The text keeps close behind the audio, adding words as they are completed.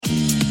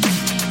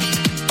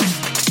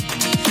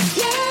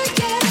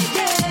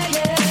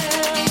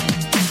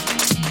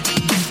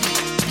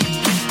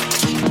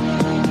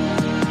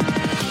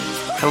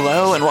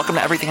and welcome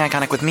to Everything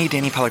Iconic with me,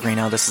 Danny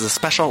Pellegrino. This is a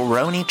special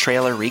RHONY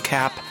trailer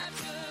recap.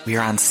 We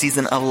are on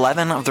season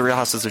 11 of The Real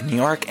Housewives of New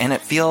York, and it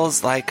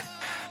feels like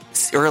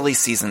early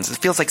seasons. It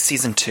feels like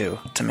season 2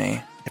 to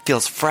me. It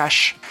feels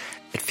fresh.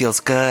 It feels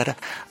good.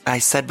 I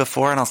said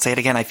before, and I'll say it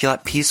again, I feel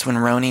at peace when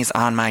RHONY's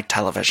on my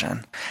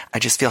television. I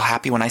just feel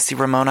happy when I see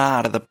Ramona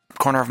out of the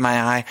corner of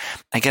my eye.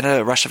 I get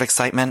a rush of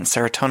excitement.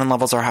 Serotonin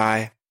levels are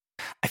high.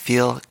 I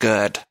feel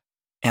good.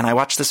 And I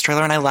watched this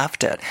trailer and I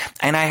loved it.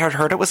 And I had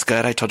heard it was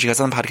good. I told you guys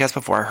on the podcast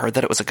before, I heard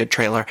that it was a good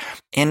trailer.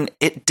 And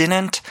it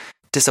didn't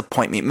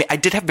disappoint me. I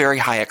did have very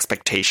high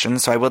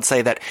expectations, so I would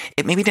say that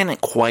it maybe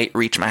didn't quite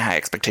reach my high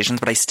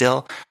expectations, but I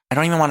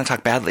don't even want to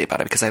talk badly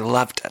about it because I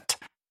loved it.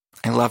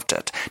 I loved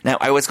it. Now,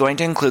 I was going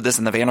to include this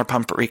in the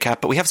Vanderpump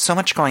recap, but we have so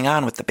much going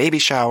on with the baby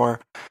shower.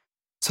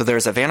 So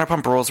there's a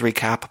Vanderpump Rules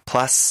recap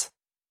plus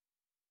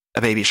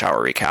a baby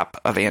shower recap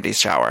of Andy's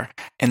shower.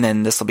 And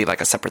then this will be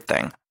like a separate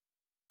thing.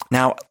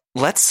 Now,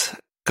 let's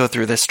go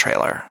through this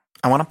trailer.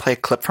 I want to play a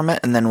clip from it,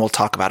 and then we'll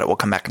talk about it. We'll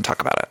come back and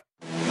talk about it.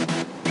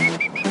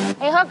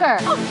 Hey, hooker.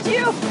 Oh,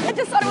 you! I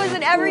just thought it was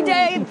an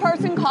everyday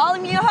person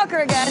calling me a hooker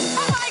again.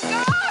 Oh, my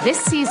God! This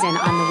season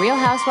on The Real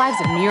Housewives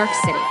of New York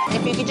City.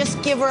 If you could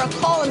just give her a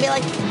call and be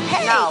like,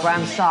 hey! No,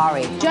 I'm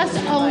sorry. Just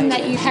own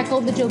that you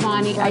heckled the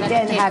Giovanni. I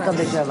didn't heckle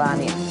the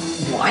Giovanni.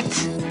 What?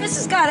 This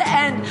has got to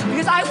end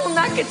because I will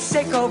not get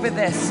sick over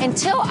this.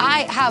 Until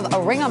I have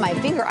a ring on my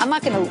finger, I'm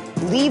not going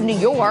to leave New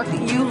York.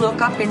 You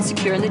look up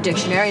insecure in the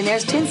dictionary and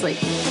there's Tinsley.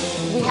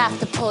 We have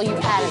to pull you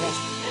out of this.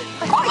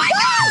 Oh, my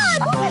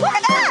God! Look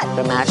at that!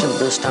 Imagine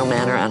Bluestone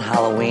Manor on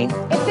Halloween.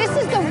 If this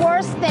is the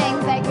worst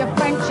thing that your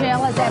friend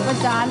Jill has ever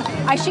done,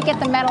 I should get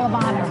the Medal of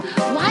Honor.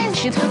 Why is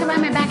she talking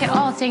behind my back at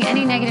all, saying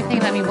any negative thing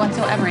about me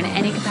whatsoever in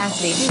any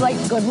capacity? You like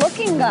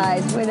good-looking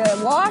guys with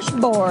a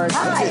washboard.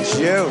 Hi. It's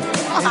you.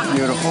 It's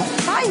beautiful.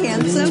 Hi,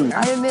 handsome.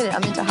 I admit it,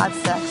 I'm into hot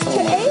sex.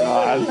 Oh,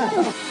 my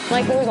God.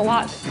 Like, there was a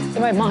lot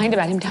in my mind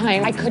about him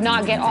dying. I could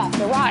not get off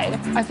the ride.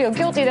 I feel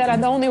guilty that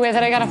the only way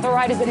that I got off the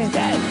ride is that he's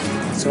dead.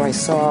 So I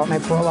saw my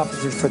parole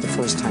officer for the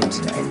first time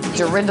today.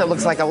 Dorinda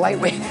looks like a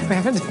lightweight.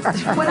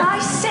 When I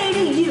say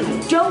to you,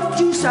 don't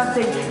do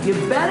something, you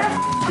better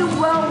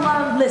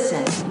well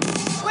listen.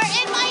 We're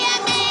in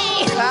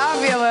Miami!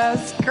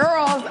 Fabulous.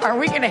 Girls, are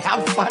we going to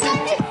have fun?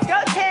 Go,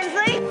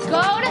 Tinsley.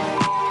 Go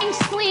to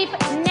sleep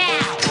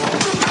now.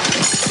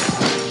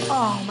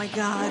 Oh, my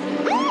God.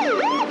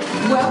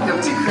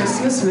 Welcome to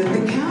Christmas with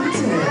the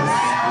Countess.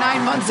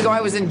 9 months ago,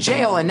 I was in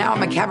jail, and now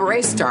I'm a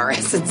cabaret star.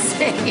 It's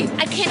insane.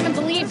 I can't even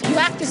believe you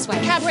act this way.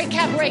 Cabaret,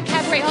 cabaret,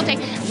 cabaret all day.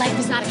 Life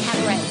is not a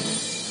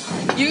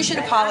cabaret. You should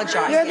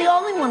apologize. You're the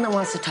only one that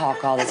wants to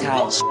talk all the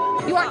time.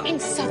 You are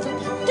insufferable.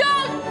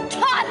 Don't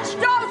touch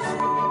those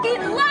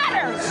f***ing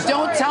ladders!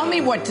 Don't tell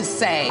me what to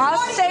say. I'll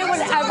say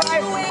whatever I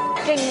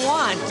f***ing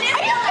want.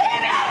 Are you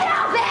leaving me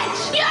now,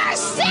 bitch? You're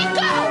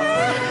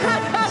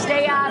single!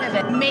 Stay out of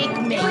it. Make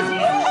me.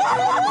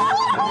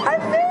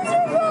 I'm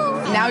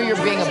miserable. Now you're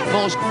being a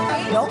bullshit.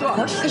 Don't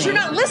push because you're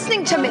not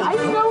listening to me. I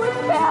know it's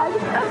bad.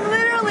 I'm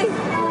literally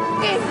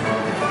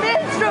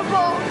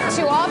miserable.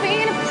 To all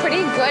be in a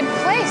pretty good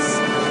place.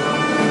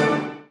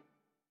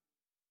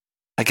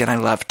 Again, I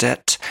loved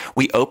it.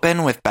 We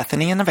open with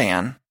Bethany in a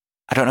van.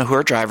 I don't know who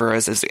her driver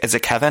is. Is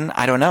it Kevin?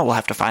 I don't know. We'll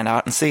have to find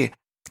out and see.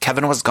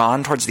 Kevin was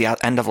gone towards the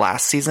end of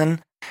last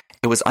season.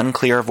 It was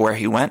unclear of where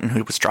he went and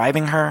who was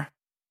driving her.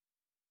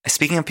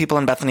 Speaking of people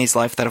in Bethany's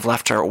life that have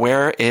left her,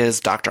 where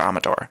is Dr.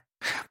 Amador?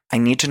 I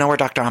need to know where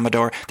Dr.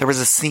 Amador... There was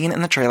a scene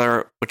in the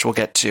trailer, which we'll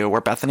get to,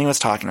 where Bethany was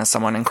talking to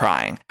someone and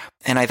crying.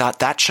 And I thought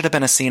that should have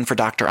been a scene for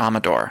Dr.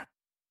 Amador.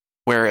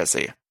 Where is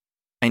he?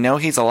 I know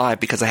he's alive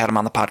because I had him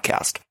on the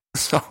podcast.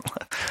 So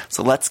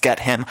let's get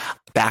him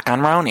back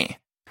on RHONY.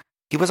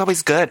 He was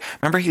always good.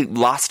 Remember he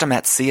lost him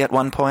at sea at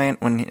one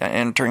point during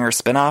her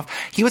spinoff?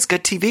 He was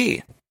good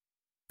TV.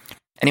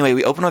 Anyway,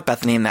 we open with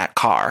Bethany in that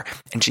car,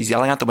 and she's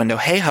yelling out the window,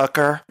 "Hey,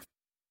 hooker!"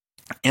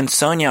 And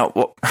Sonia,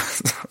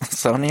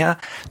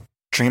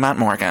 Tremont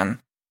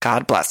Morgan,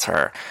 God bless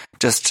her,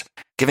 just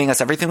giving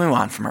us everything we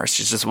want from her.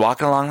 She's just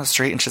walking along the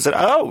street, and she said,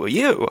 "Oh,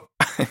 you."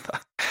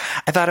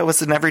 I thought it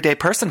was an everyday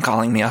person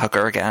calling me a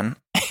hooker again.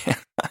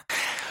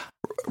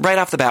 Right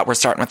off the bat, we're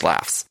starting with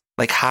laughs.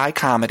 Like high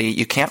comedy.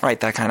 You can't write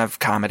that kind of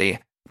comedy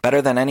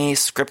better than any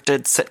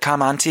scripted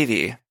sitcom on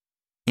TV.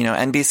 You know,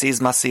 NBC's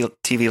must-see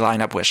TV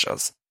lineup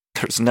wishes.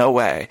 There's no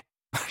way.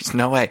 There's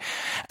no way.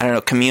 I don't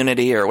know,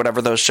 Community or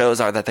whatever those shows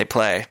are that they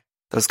play,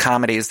 those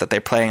comedies that they're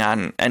playing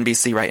on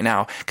NBC right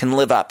now, can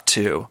live up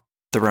to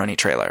the RHONY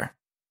trailer.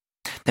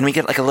 Then we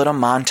get like a little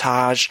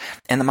montage,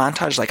 and the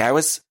montage, like I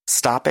was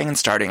stopping and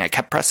starting. I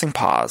kept pressing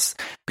pause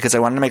because I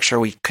wanted to make sure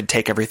we could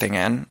take everything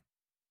in.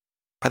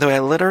 By the way, I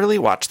literally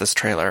watched this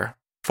trailer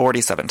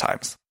 47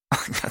 times.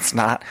 That's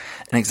not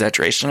an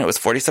exaggeration. It was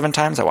 47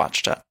 times I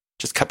watched it.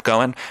 Just kept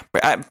going.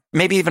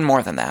 Maybe even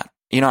more than that.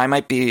 You know, I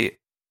might be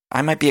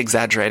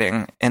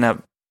exaggerating in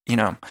the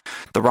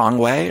wrong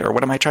way, or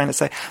what am I trying to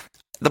say?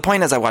 The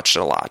point is I watched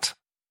it a lot.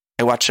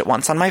 I watched it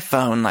once on my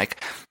phone.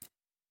 Like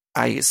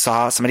I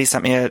saw somebody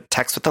sent me a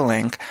text with the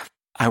link.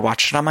 I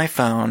watched it on my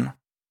phone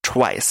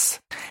twice.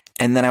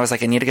 And then I was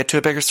like, I need to get to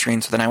a bigger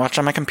screen. So then I watched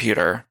on my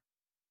computer.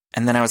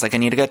 And then I was like, I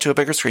need to get to a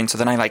bigger screen. So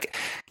then I like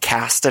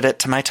casted it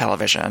to my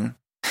television.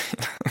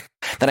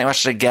 Then I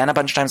watched it again a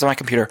bunch of times on my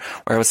computer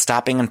where I was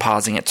stopping and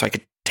pausing it so I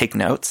could take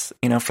notes,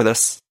 for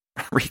this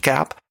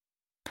recap.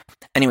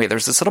 Anyway,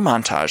 there's this little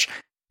montage.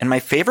 And my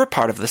favorite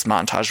part of this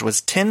montage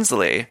was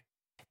Tinsley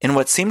in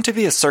what seemed to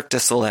be a Cirque du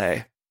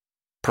Soleil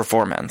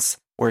performance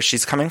where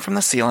she's coming from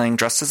the ceiling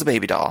dressed as a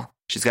baby doll.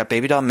 She's got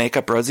baby doll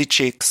makeup, rosy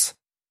cheeks.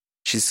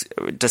 She's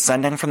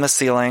descending from the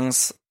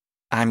ceilings.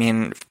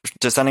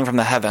 Descending from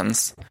the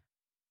heavens.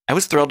 I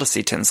was thrilled to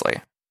see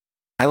Tinsley.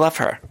 I love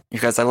her. You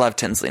guys, I love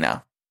Tinsley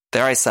now.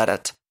 There, I said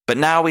it. But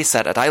now we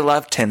said it. I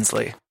love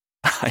Tinsley.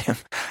 I am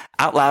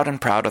out loud and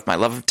proud with my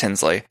love of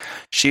Tinsley.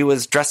 She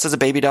was dressed as a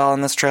baby doll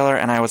in this trailer,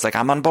 and I was like,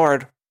 I'm on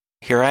board.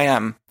 Here I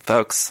am,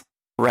 folks,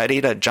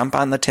 ready to jump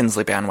on the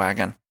Tinsley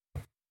bandwagon.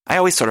 I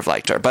always sort of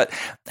liked her, but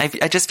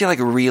I just feel like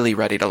really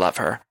ready to love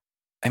her.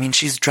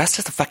 She's dressed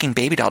as a fucking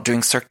baby doll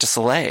doing Cirque du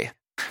Soleil.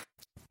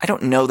 I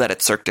don't know that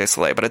it's Cirque du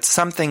Soleil, but it's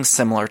something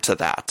similar to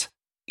that.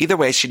 Either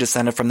way, she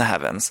descended from the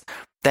heavens.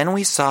 Then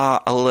we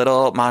saw a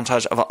little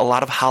montage of a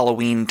lot of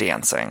Halloween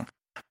dancing.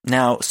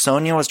 Now,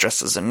 Sonia was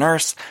dressed as a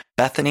nurse.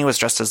 Bethany was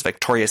dressed as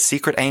Victoria's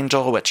Secret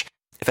angel, which,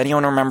 if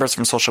anyone remembers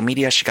from social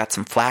media, she got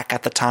some flack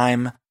at the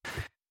time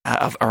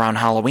around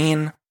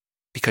Halloween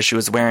because she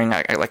was wearing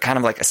kind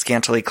of a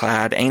scantily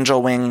clad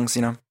angel wings,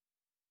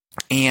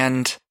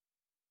 And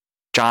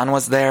John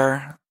was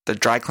there, the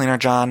dry cleaner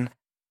John.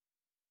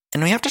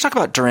 And we have to talk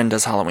about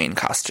Dorinda's Halloween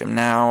costume.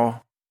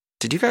 Now,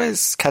 did you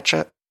guys catch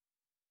it?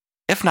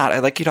 If not, I'd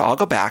like you to all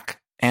go back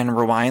and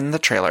rewind the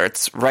trailer.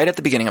 It's right at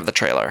the beginning of the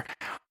trailer.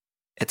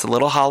 It's a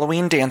little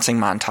Halloween dancing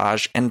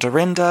montage, and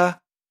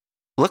Dorinda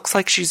looks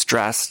like she's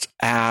dressed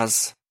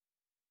as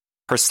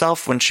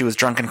herself when she was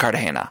drunk in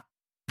Cartagena.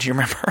 Do you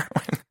remember?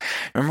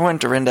 Remember when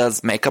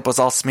Dorinda's makeup was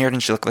all smeared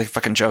and she looked like a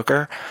fucking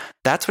Joker?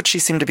 That's what she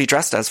seemed to be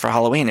dressed as for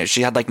Halloween.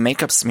 She had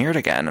makeup smeared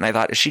again, and I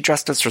thought, is she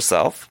dressed as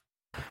herself?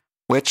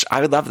 Which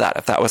I would love that.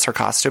 If that was her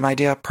costume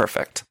idea,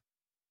 perfect.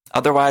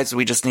 Otherwise,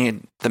 we just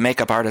need the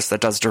makeup artist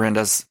that does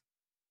Dorinda's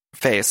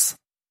face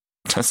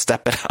to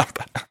step it up.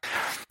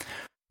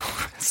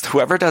 So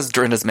whoever does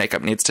Dorinda's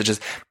makeup needs to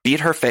just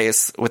beat her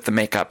face with the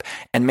makeup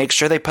and make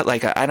sure they put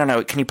I don't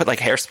know, can you put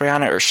hairspray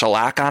on it or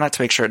shellac on it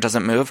to make sure it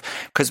doesn't move?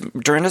 Because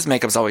Dorinda's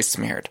makeup is always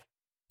smeared.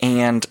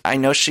 And I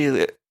know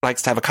she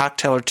likes to have a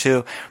cocktail or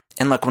two.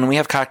 And look, when we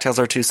have cocktails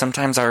or two,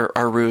 sometimes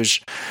our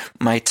rouge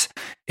might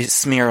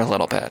smear a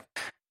little bit.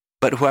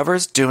 But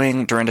whoever's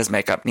doing Dorinda's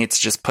makeup needs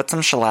to just put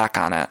some shellac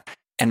on it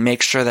and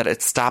make sure that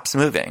it stops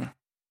moving.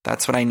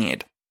 That's what I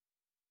need.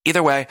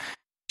 Either way,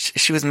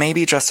 she was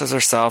maybe dressed as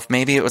herself.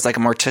 Maybe it was a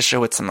Morticia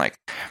with some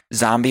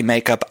zombie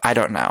makeup. I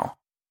don't know.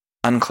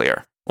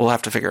 Unclear. We'll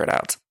have to figure it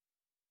out.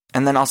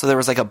 And then also there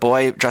was a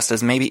boy dressed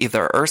as maybe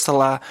either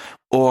Ursula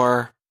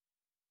or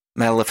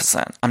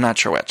Maleficent. I'm not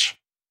sure which.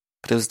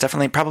 But it was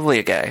probably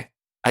a gay.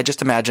 I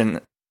just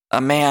imagine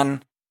a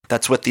man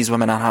that's with these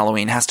women on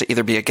Halloween has to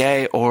either be a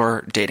gay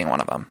or dating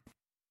one of them.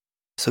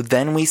 So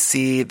then we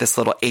see this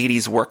little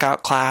 80s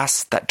workout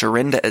class that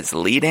Dorinda is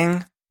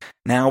leading.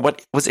 Now,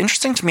 what was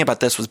interesting to me about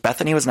this was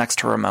Bethany was next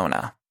to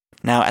Ramona.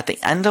 Now, at the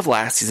end of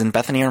last season,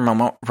 Bethany and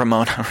Ramona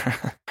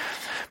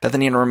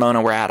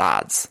were at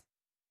odds.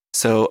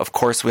 So, of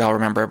course, we all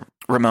remember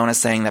Ramona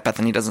saying that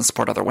Bethany doesn't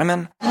support other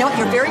women. You're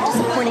very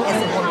disappointing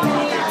as a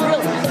woman.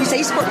 Really? You say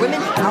you support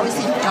women?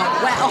 Obviously you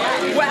don't.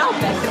 Well,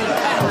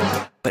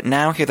 Bethany. But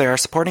now here they are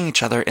supporting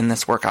each other in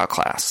this workout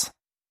class.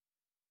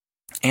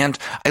 And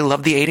I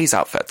love the 80s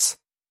outfits.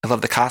 I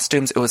love the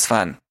costumes. It was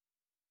fun.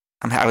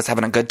 I was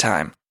having a good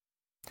time.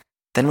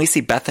 Then we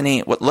see Bethany,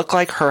 what looked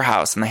like her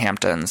house in the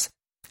Hamptons,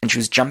 and she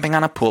was jumping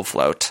on a pool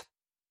float,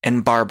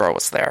 and Barbara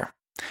was there.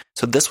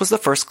 So this was the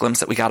first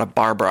glimpse that we got of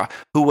Barbara,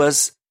 who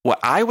was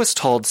what I was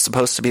told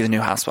supposed to be the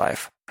new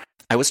housewife.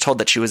 I was told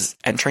that she was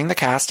entering the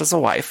cast as a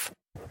wife,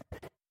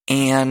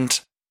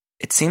 and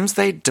it seems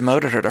they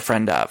demoted her to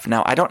friend of.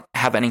 Now, I don't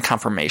have any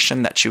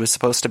confirmation that she was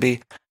supposed to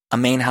be a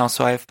main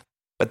housewife,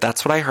 but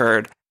that's what I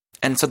heard.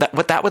 And so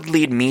what that would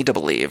lead me to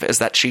believe is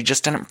that she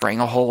just didn't bring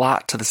a whole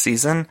lot to the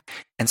season.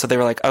 And so they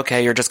were like,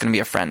 okay, you're just going to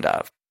be a friend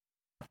of.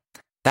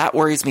 That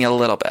worries me a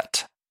little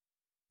bit.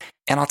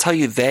 And I'll tell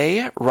you,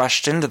 they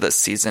rushed into this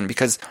season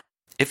because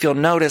if you'll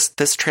notice,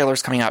 this trailer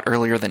is coming out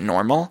earlier than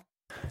normal.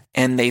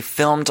 And they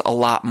filmed a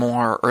lot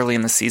more early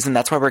in the season.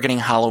 That's why we're getting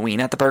Halloween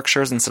at the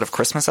Berkshires instead of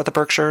Christmas at the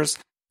Berkshires.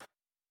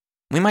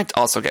 We might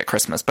also get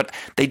Christmas, but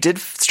they did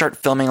start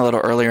filming a little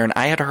earlier. And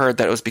I had heard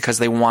that it was because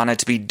they wanted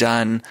to be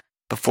done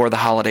before the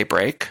holiday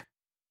break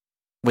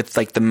with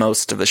the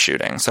most of the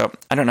shooting. So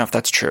I don't know if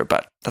that's true,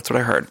 but that's what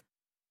I heard.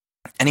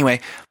 Anyway,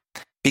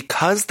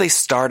 because they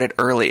started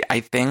early,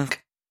 I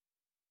think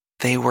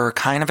they were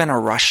kind of in a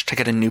rush to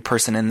get a new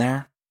person in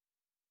there.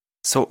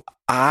 So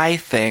I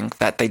think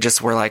that they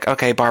just were like,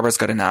 okay, Barbara's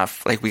good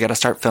enough. We got to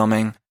start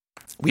filming.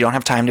 We don't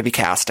have time to be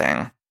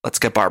casting. Let's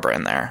get Barbara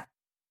in there.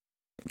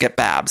 Get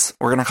Babs.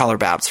 We're going to call her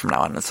Babs from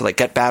now on. So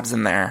get Babs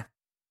in there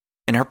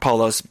in her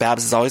polos.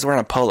 Babs is always wearing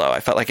a polo.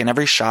 I felt like in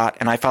every shot,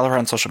 and I follow her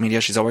on social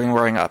media, she's always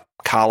wearing a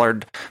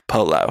collared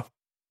polo,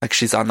 like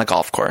she's on the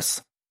golf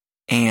course.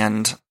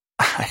 And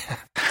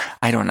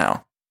I don't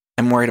know.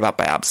 I'm worried about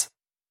Babs.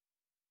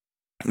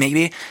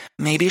 Maybe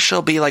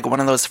she'll be like one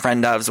of those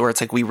friend ofs where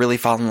it's like we really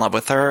fall in love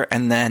with her,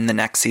 and then the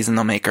next season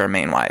they'll make her a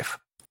main wife.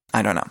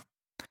 I don't know.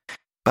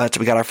 But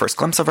we got our first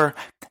glimpse of her.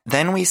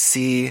 Then we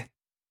see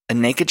a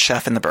naked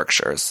chef in the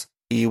Berkshires.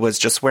 He was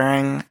just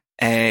wearing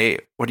a,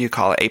 what do you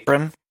call it,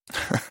 apron?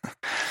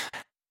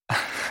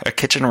 A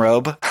kitchen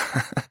robe.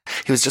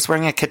 He was just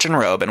wearing a kitchen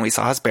robe, and we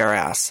saw his bare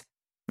ass.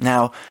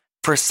 Now,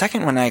 for a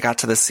second when I got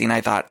to this scene,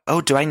 I thought,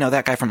 oh, do I know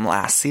that guy from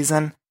last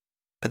season?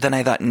 But then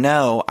I thought,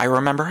 no, I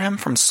remember him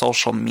from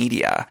social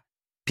media.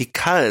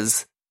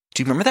 Because,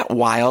 do you remember that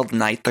wild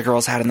night the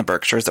girls had in the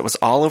Berkshires? It was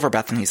all over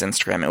Bethany's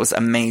Instagram. It was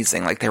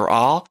amazing. Like, they were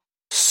all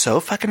so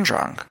fucking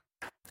drunk.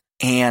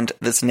 And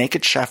this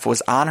naked chef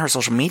was on her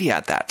social media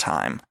at that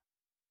time.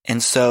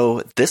 And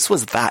so this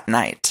was that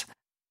night.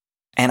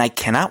 And I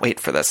cannot wait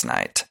for this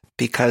night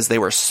because they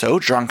were so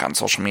drunk on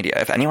social media.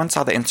 If anyone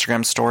saw the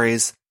Instagram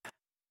stories,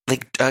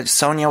 like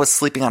Sonia was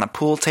sleeping on a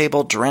pool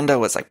table. Dorinda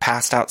was like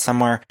passed out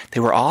somewhere. They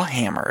were all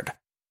hammered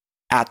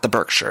at the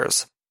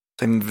Berkshires.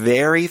 So I'm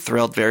very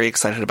thrilled, very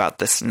excited about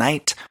this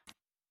night.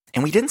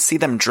 And we didn't see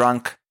them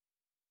drunk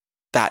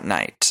that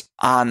night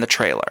on the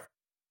trailer.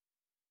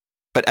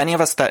 But any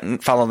of us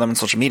that follow them on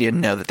social media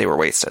know that they were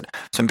wasted.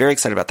 So I'm very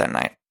excited about that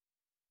night.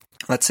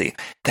 Let's see.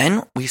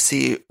 Then we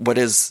see what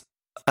is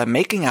a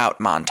making out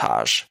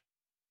montage,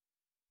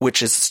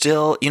 which is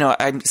still, you know,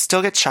 I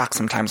still get shocked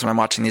sometimes when I'm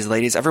watching these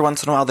ladies. Every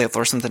once in a while, they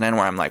throw something in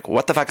where I'm like,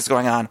 what the fuck is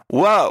going on?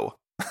 Whoa!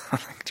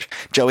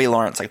 Joey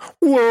Lawrence, like,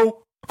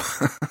 whoa!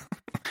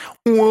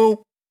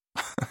 Whoa!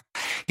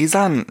 He's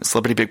on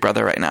Celebrity Big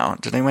Brother right now.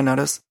 Did anyone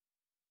notice?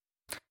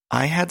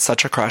 I had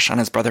such a crush on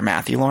his brother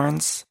Matthew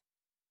Lawrence.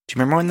 Do you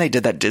remember when they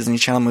did that Disney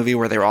Channel movie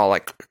where they were all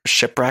like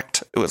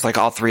shipwrecked? It was like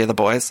all three of the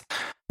boys.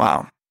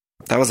 Wow.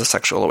 That was a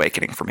sexual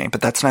awakening for me,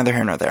 but that's neither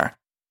here nor there.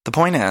 The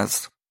point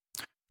is,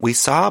 we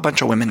saw a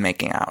bunch of women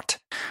making out.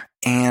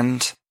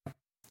 And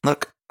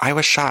look, I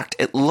was shocked.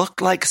 It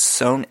looked like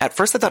at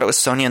first I thought it was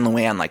Sonia and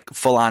Luann, like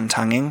full on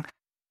tonguing.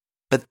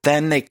 But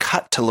then they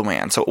cut to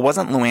Luann. So it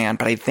wasn't Luann,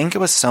 but I think it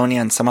was Sonia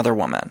and some other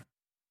woman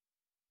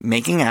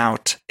making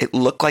out. It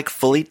looked like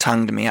fully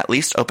tongued to me, at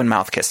least open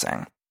mouth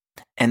kissing.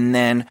 And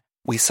then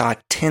we saw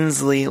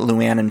Tinsley,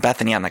 Luann, and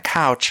Bethany on the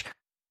couch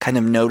kind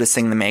of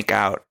noticing the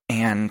makeout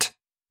and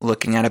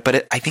looking at it.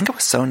 But I think it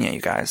was Sonia,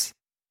 you guys.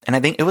 And I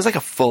think it was like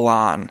a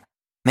full-on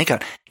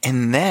makeout.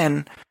 And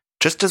then,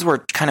 just as we're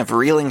kind of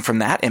reeling from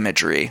that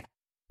imagery,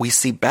 we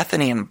see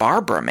Bethany and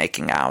Barbara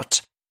making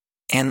out.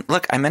 And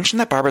look, I mentioned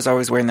that Barbara's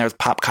always wearing those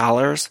pop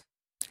collars.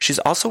 She's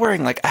also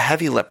wearing like a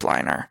heavy lip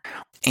liner.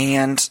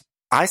 And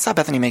I saw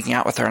Bethany making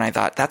out with her and I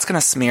thought, that's going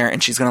to smear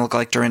and she's going to look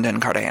like Dorinda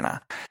and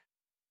Cardena.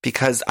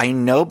 Because I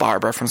know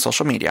Barbara from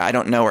social media. I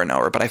don't know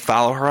her, but I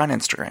follow her on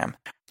Instagram.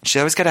 She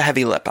always got a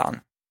heavy lip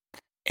on.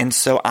 And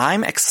so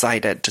I'm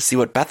excited to see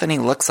what Bethany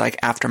looks like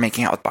after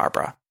making out with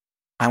Barbara.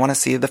 I want to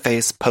see the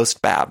face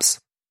post-Babs.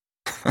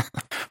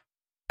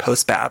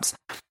 Post-Babs.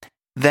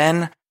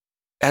 Then,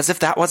 as if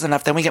that wasn't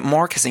enough, then we get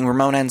more kissing,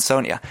 Ramona and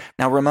Sonia.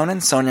 Now, Ramona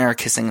and Sonia are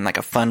kissing in like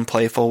a fun,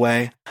 playful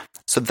way.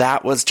 So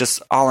that was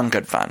just all in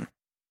good fun.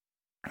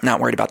 Not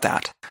worried about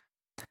that.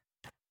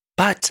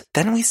 But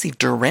then we see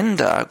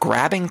Dorinda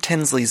grabbing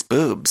Tinsley's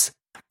boobs.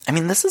 I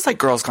mean, this is like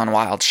Girls Gone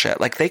Wild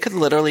shit. Like, they could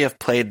literally have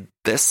played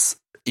this,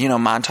 you know,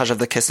 montage of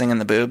the kissing and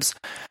the boobs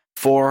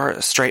for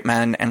straight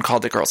men and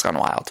called it Girls Gone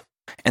Wild.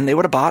 And they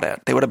would have bought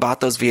it. They would have bought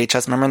those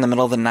VHS. Remember in the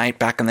middle of the night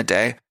back in the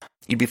day?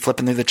 You'd be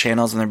flipping through the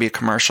channels and there'd be a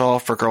commercial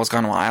for Girls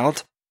Gone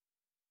Wild.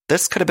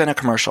 This could have been a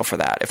commercial for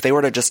that. If they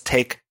were to just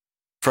take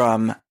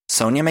from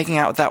Sonia making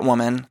out with that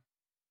woman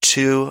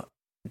to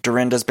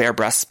Dorinda's bare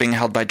breasts being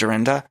held by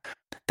Dorinda,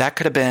 that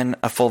could have been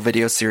a full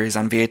video series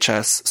on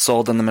VHS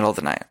sold in the middle of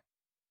the night.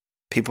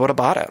 People would have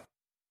bought it.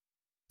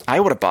 I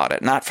would have bought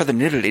it, not for the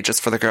nudity,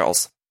 just for the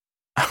girls.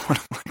 I would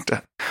have liked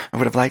it. I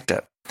would have liked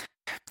it.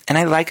 And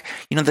I like,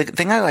 you know, the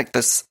thing I like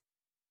this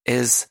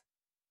is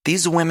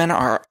these women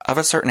are of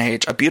a certain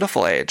age, a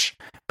beautiful age,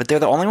 but they're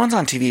the only ones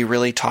on TV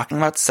really talking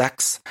about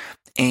sex.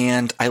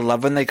 And I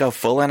love when they go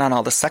full in on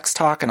all the sex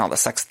talk and all the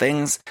sex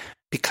things,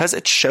 because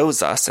it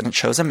shows us and it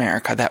shows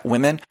America that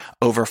women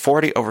over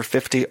 40, over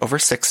 50, over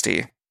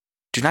 60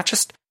 do not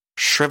just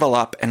shrivel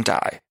up and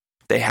die.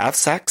 They have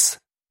sex.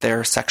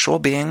 They're sexual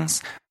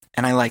beings.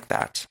 And I like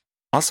that.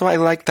 Also, I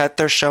like that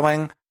they're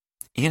showing,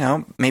 you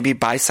know, maybe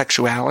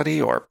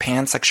bisexuality or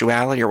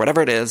pansexuality or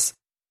whatever it is.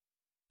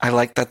 I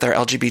like that they're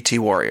LGBT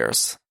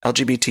warriors,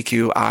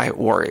 LGBTQI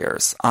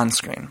warriors on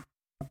screen,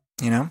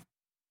 you know?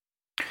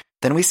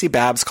 Then we see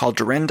Babs called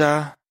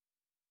Dorinda.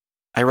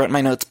 I wrote in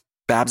my notes,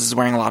 Babs is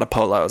wearing a lot of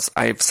polos.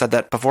 I've said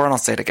that before and I'll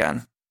say it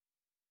again.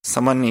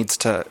 Someone needs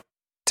to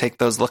take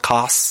those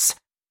Lacostes.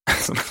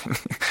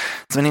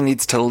 Somebody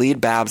needs to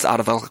lead Babs out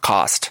of a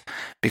Lacoste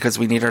because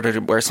we need her to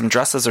wear some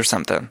dresses or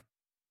something.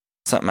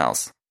 Something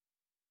else.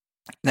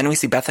 Then we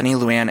see Bethany,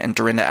 Luann, and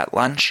Dorinda at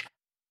lunch.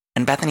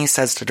 And Bethany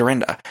says to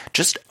Dorinda,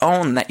 just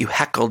own that you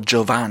heckled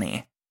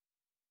Giovanni.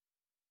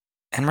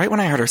 And right when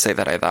I heard her say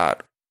that, I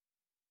thought,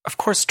 of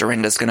course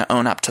Dorinda's going to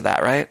own up to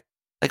that, right?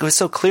 Like, it was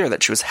so clear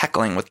that she was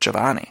heckling with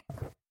Giovanni.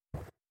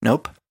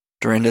 Nope,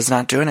 Dorinda's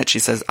not doing it. She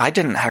says, I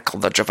didn't heckle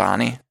the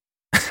Giovanni.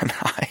 And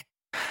I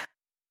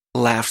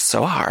laughed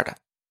so hard.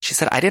 She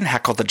said, I didn't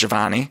heckle the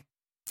Giovanni.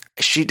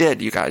 She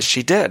did, you guys.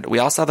 She did. We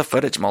all saw the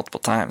footage multiple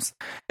times.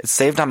 It's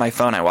saved on my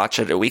phone. I watch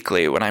it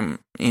weekly when I'm,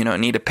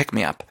 need a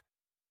pick-me-up.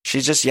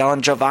 She's just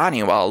yelling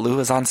Giovanni while Lou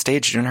is on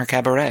stage doing her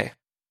cabaret.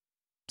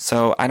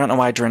 So I don't know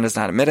why Dorinda's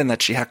not admitting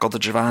that she heckled the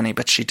Giovanni,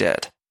 but she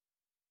did.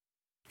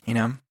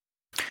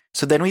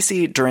 So then we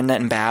see Dorinda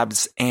and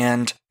Babs,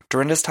 and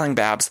Dorinda's telling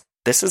Babs,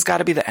 this has got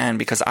to be the end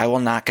because I will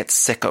not get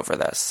sick over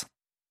this.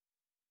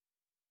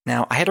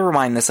 Now, I had to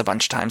rewind this a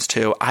bunch of times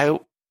too. I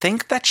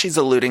think that she's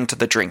alluding to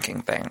the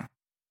drinking thing.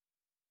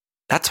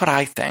 That's what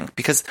I think,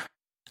 because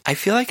I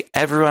feel like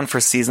everyone for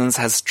seasons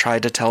has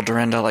tried to tell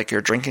Dorinda, like, you're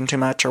drinking too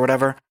much or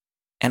whatever.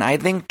 And I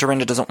think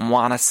Dorinda doesn't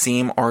want to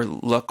seem or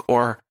look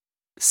or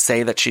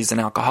say that she's an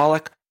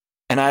alcoholic.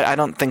 And I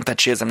don't think that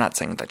she is. I'm not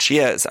saying that she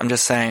is. I'm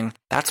just saying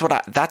that's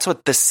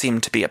what this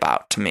seemed to be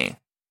about to me.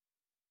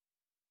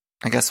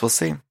 I guess we'll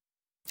see.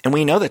 And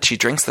we know that she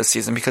drinks this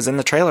season because in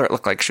the trailer it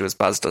looked like she was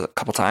buzzed a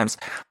couple times.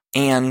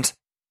 And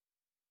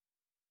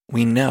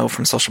we know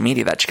from social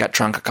media that she got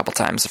drunk a couple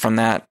times from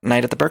that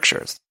night at the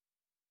Berkshires.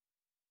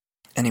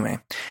 Anyway,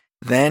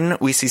 then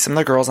we see some of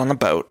the girls on the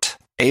boat.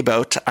 A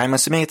boat. I'm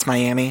assuming it's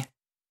Miami.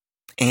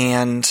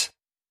 And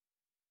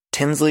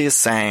Tinsley is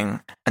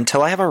saying,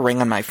 until I have a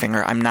ring on my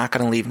finger, I'm not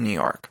going to leave New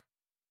York.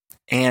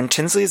 And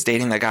Tinsley is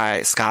dating the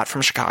guy, Scott,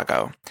 from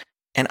Chicago.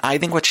 And I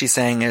think what she's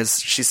saying is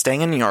she's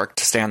staying in New York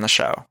to stay on the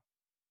show.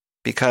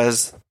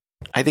 Because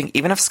I think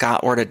even if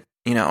Scott were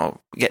to,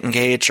 get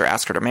engaged or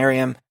ask her to marry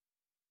him,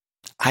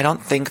 I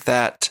don't think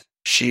that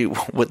she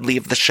would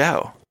leave the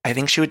show. I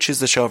think she would choose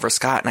the show over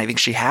Scott. And I think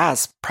she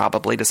has,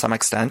 probably to some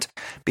extent,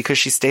 because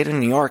she stayed in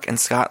New York and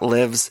Scott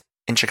lives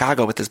in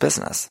Chicago with his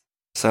business.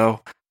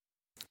 So,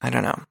 I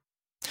don't know.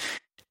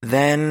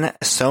 Then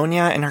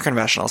Sonia in her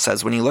confessional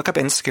says, when you look up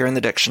insecure in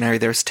the dictionary,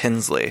 there's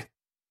Tinsley.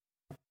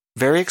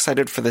 Very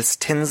excited for this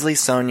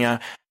Tinsley-Sonia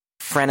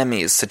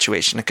frenemies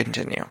situation to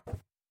continue.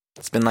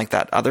 It's been like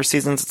that other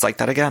seasons. It's like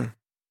that again.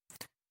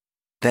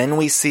 Then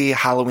we see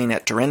Halloween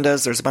at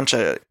Dorinda's. There's a bunch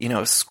of,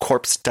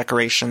 corpse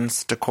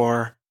decorations,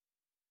 decor.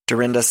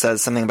 Dorinda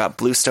says something about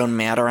Bluestone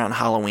mad around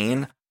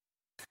Halloween.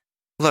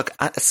 Look,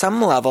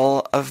 some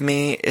level of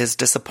me is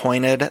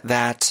disappointed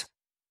that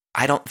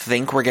I don't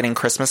think we're getting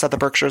Christmas at the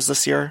Berkshires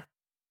this year.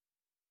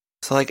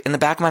 So, in the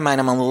back of my mind,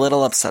 I'm a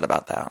little upset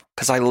about that.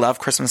 Because I love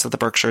Christmas at the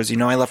Berkshires.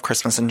 I love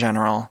Christmas in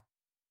general.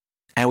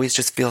 I always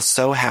just feel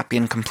so happy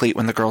and complete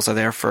when the girls are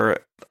there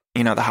for,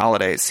 the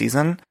holiday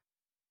season.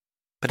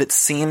 But it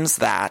seems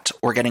that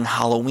we're getting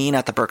Halloween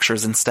at the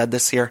Berkshires instead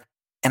this year.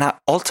 And I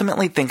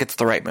ultimately think it's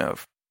the right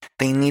move.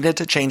 They needed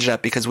to change it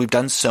up because we've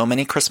done so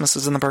many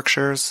Christmases in the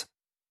Berkshires.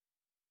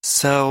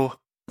 So,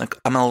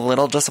 I'm a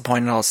little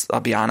disappointed, I'll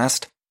be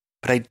honest.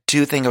 But I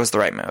do think it was the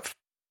right move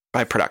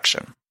by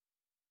production.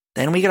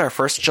 Then we get our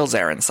first Jill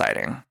Zarin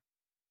sighting.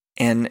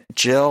 And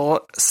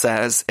Jill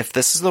says, if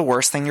this is the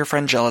worst thing your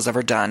friend Jill has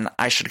ever done,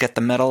 I should get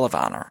the Medal of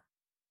Honor.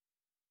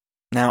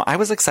 Now, I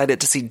was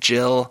excited to see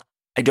Jill.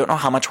 I don't know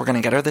how much we're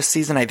going to get her this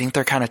season. I think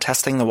they're kind of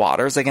testing the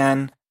waters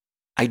again.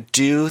 I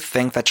do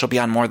think that she'll be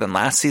on more than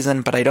last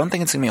season, but I don't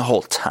think it's going to be a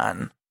whole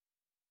ton.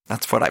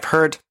 That's what I've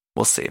heard.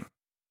 We'll see.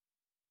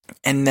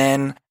 And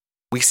then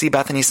we see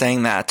Bethany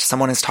saying that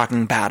someone is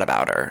talking bad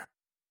about her.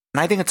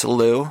 And I think it's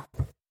Lou.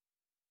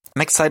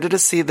 I'm excited to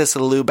see this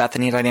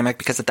Lou-Bethany dynamic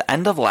because at the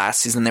end of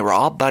last season, they were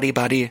all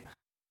buddy-buddy.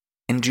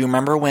 And do you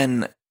remember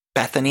when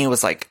Bethany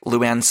was like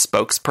Luann's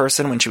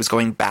spokesperson when she was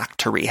going back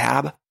to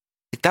rehab?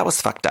 That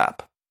was fucked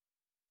up.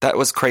 That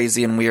was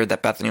crazy and weird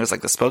that Bethany was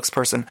like the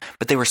spokesperson.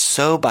 But they were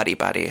so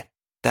buddy-buddy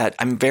that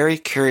I'm very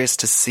curious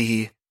to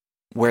see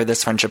where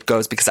this friendship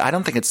goes because I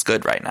don't think it's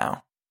good right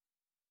now.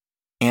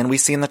 And we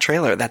see in the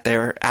trailer that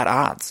they're at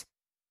odds.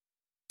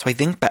 So I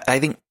think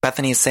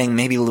Bethany is saying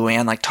maybe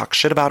Luann talks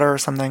shit about her or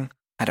something.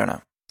 I don't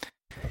know.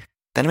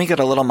 Then we get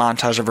a little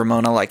montage of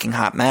Ramona liking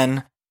hot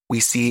men. We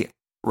see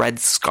Red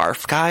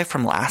Scarf Guy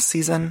from last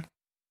season,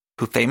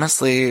 who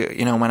famously,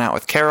 went out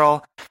with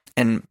Carol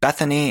and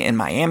Bethany in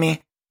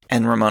Miami,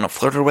 and Ramona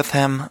flirted with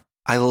him.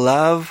 I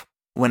love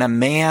when a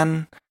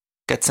man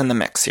gets in the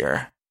mix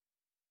here.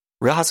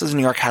 Real Housewives of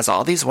New York has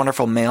all these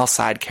wonderful male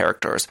side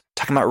characters.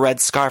 We're talking about Red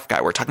Scarf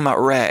Guy. We're talking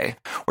about Ray.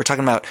 We're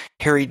talking about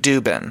Harry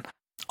Dubin.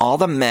 All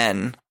the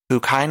men who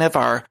kind of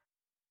are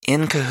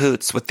in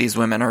cahoots with these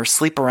women or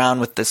sleep around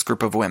with this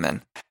group of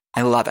women.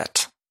 I love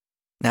it.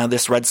 Now,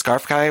 this Red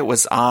Scarf Guy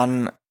was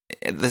in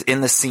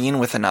the scene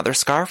with another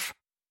scarf.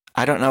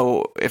 I don't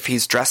know if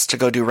he's dressed to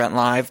go do Rent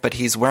Live, but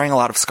he's wearing a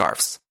lot of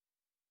scarves.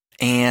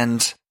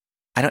 And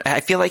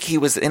I feel like he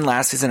was in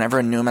last season.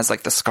 Everyone knew him as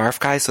the scarf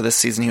guy. So this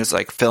season he was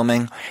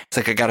filming. It's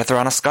I got to throw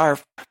on a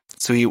scarf.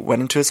 So he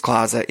went into his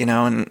closet,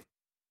 and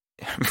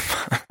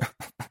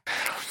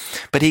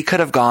but he could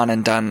have gone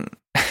and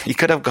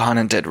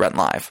did Rent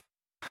Live.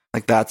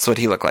 Like, that's what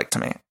he looked like to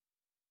me.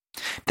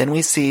 Then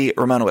we see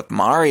Ramona with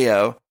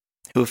Mario,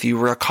 who, if you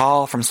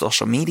recall from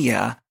social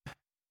media,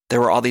 there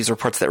were all these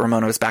reports that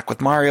Ramona was back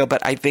with Mario,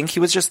 but I think he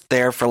was just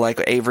there for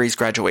like Avery's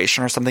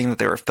graduation or something that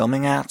they were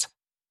filming at.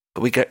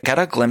 But we get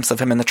a glimpse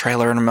of him in the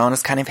trailer, and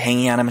Ramona's kind of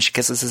hanging on him and she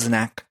kisses his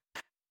neck.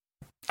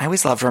 I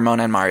always loved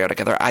Ramona and Mario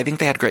together. I think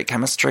they had great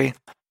chemistry.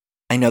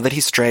 I know that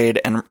he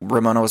strayed and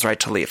Ramona was right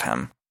to leave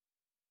him.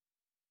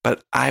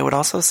 But I would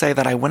also say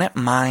that I wouldn't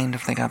mind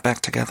if they got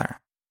back together.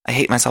 I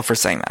hate myself for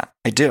saying that.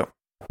 I do.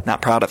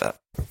 Not proud of it.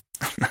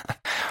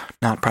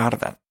 Not proud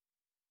of it.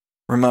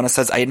 Ramona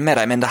says, I admit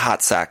I'm into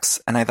hot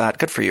sex. And I thought,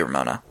 good for you,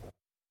 Ramona.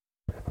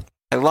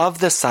 I love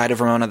this side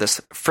of Ramona,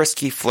 this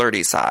frisky,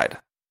 flirty side.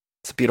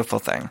 It's a beautiful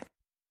thing.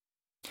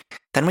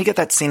 Then we get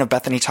that scene of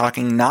Bethany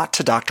talking not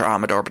to Dr.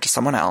 Amador, but to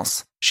someone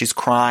else. She's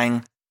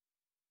crying.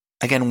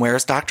 Again,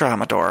 where's Dr.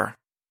 Amador?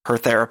 Her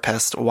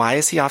therapist. Why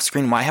is he off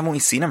screen? Why haven't we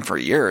seen him for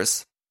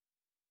years?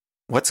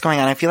 What's going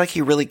on? I feel like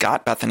he really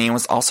got Bethany and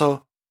was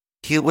also,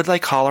 he would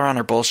like call her on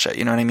her bullshit,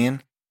 you know what I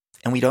mean?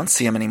 And we don't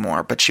see him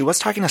anymore, but she was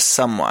talking to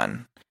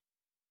someone.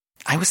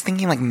 I was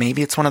thinking like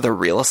maybe it's one of the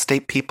real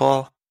estate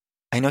people.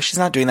 I know she's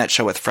not doing that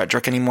show with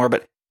Frederick anymore,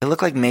 but it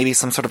looked like maybe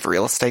some sort of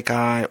real estate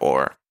guy,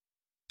 or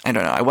I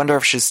don't know. I wonder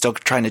if she's still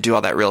trying to do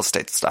all that real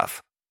estate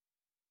stuff.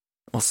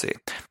 We'll see.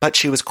 But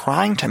she was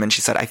crying to him and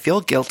she said, I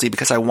feel guilty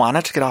because I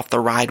wanted to get off the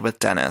ride with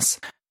Dennis.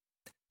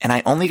 And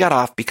I only got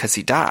off because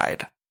he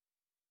died.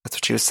 That's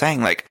what she was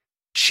saying. Like,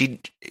 she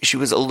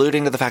was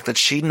alluding to the fact that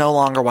she no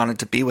longer wanted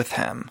to be with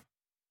him.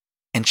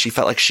 And she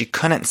felt like she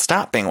couldn't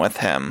stop being with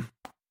him.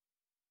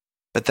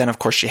 But then, of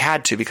course, she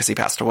had to because he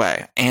passed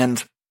away.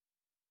 And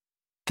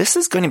this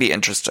is going to be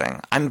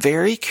interesting. I'm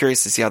very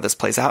curious to see how this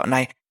plays out.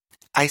 And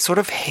I sort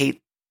of hate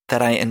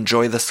that I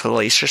enjoy the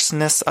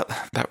salaciousness of,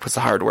 that was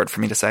a hard word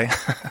for me to say.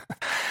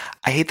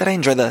 I hate that I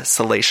enjoy the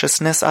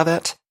salaciousness of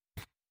it.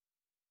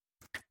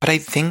 But I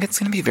think it's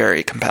going to be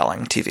very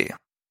compelling TV.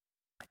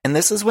 And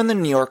this is when the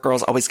New York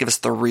girls always give us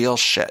the real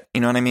shit. You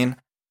know what I mean?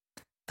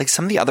 Like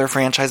some of the other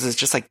franchises,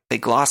 just like they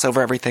gloss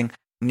over everything.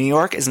 New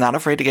York is not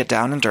afraid to get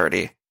down and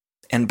dirty.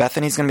 And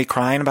Bethany's going to be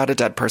crying about a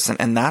dead person.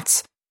 And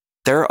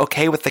they're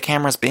okay with the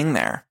cameras being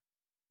there.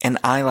 And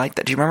I like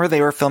that. Do you remember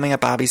they were filming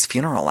at Bobby's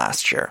funeral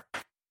last year?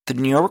 The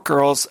New York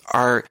girls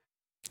are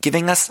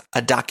giving us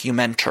a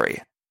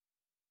documentary.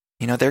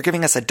 You know, they're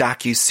giving us a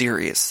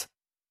docu-series.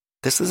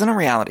 This isn't a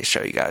reality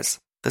show, you guys.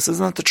 This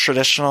isn't the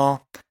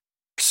traditional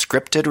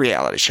scripted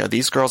reality show.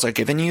 These girls are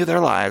giving you their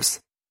lives,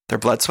 their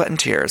blood, sweat, and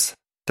tears.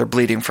 They're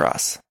bleeding for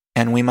us.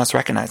 And we must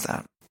recognize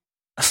that.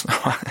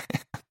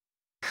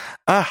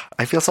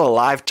 I feel so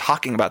alive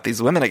talking about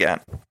these women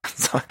again.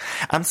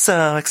 I'm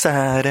so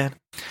excited.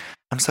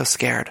 I'm so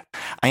scared.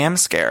 I am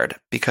scared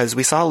because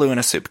we saw Lou in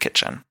a soup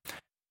kitchen.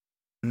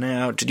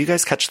 Now, did you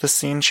guys catch this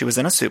scene? She was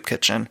in a soup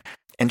kitchen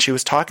and she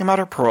was talking about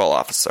her parole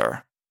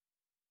officer.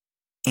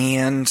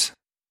 And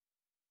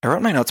I wrote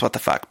in my notes, what the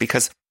fuck?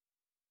 Because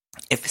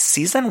if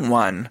season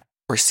 1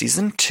 or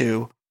season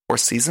 2 or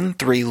season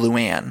 3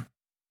 Luann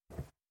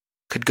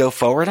could go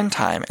forward in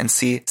time and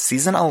see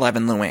season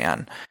 11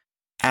 Luann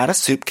at a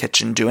soup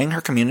kitchen doing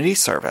her community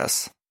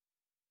service,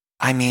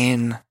 I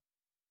mean,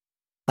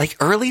 like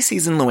early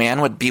season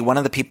Luann would be one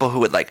of the people who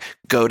would like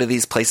go to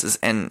these places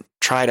and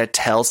try to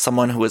tell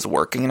someone who was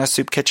working in a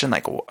soup kitchen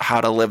like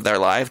how to live their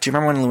life. Do you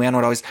remember when Luann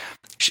would always,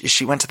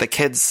 she went to the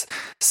kids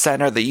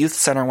center, the youth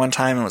center one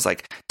time and was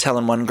like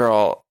telling one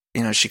girl,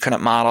 you know, she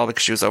couldn't model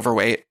because she was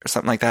overweight or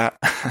something like that.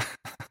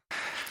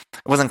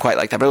 It wasn't quite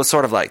like that, but it was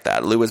sort of like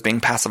that. Lou was being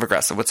passive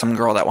aggressive with some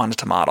girl that wanted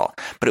to model,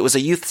 but it was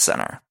a youth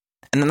center.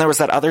 And then there was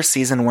that other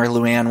season where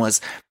Luann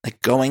was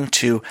like going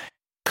to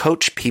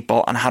coach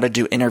people on how to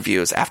do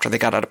interviews after they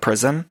got out of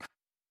prison.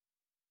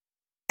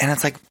 And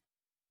it's like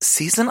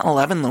season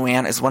 11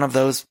 Luann is one of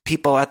those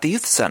people at the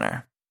youth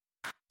center.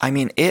 I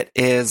mean, it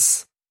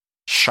is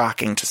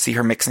shocking to see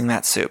her mixing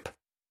that soup.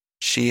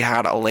 She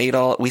had a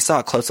ladle. We saw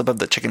a close-up of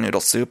the chicken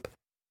noodle soup.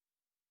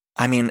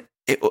 I mean,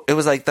 it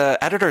was like the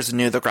editors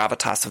knew the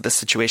gravitas of this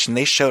situation.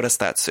 They showed us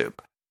that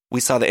soup. We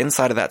saw the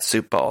inside of that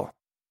soup bowl.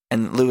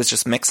 And Lou was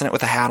just mixing it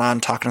with a hat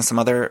on, talking to some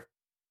other,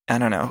 I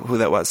don't know who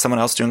that was, someone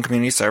else doing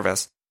community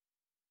service.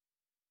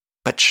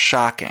 But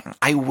shocking.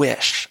 I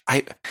wish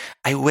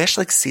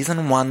like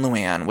season 1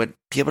 Luann would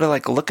be able to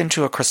like look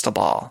into a crystal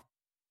ball.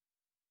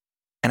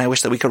 And I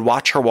wish that we could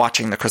watch her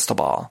watching the crystal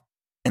ball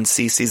and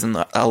see season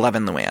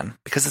 11 Luann,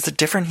 because it's a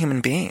different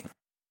human being.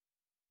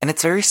 And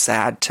it's very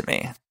sad to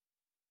me.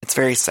 It's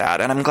very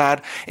sad. And I'm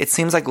glad it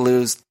seems like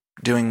Lou's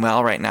doing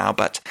well right now,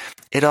 but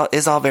it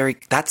is all very,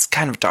 that's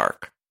kind of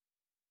dark.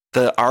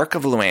 The arc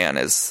of Luann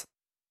is,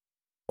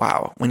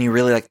 wow, when you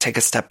really like take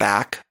a step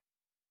back.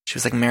 She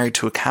was like married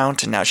to a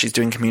count and now she's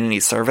doing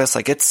community service.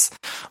 Like it's,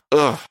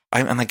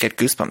 I'm like get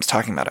goosebumps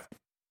talking about it.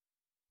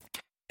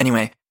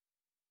 Anyway,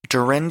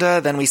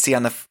 Dorinda, then we see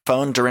on the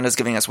phone, Dorinda's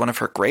giving us one of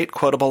her great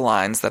quotable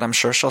lines that I'm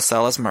sure she'll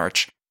sell as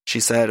merch. She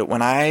said,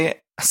 when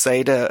I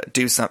say to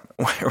do something,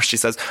 or she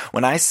says,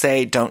 when I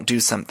say don't do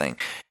something,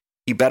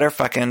 you better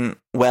fucking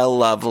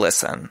love,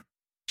 listen.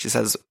 She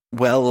says,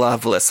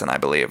 love, listen, I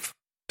believe.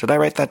 Did I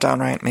write that down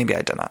right? Maybe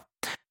I did not.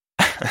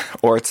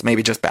 Or it's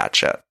maybe just bad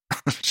shit.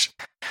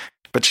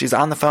 But she's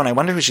on the phone. I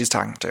wonder who she's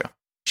talking to.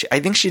 I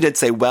think she did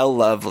say, well,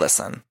 love,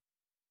 listen.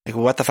 Like,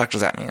 what the fuck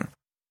does that mean?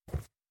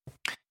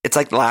 It's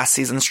like last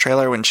season's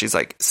trailer when she's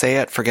like, say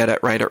it, forget it,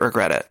 write it,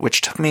 regret it,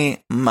 which took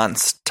me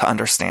months to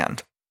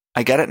understand.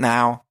 I get it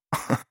now,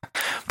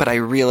 but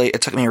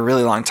it took me a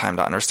really long time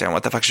to understand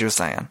what the fuck she was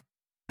saying.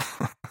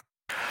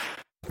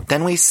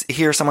 Then we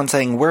hear someone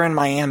saying, we're in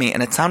Miami,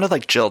 and it sounded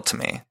like Jill to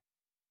me.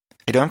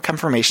 I don't have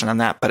confirmation on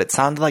that, but it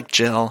sounded like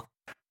Jill,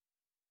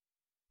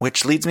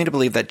 which leads me to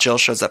believe that Jill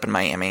shows up in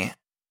Miami.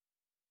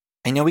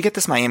 I know we get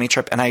this Miami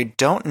trip, and I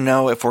don't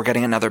know if we're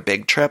getting another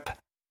big trip.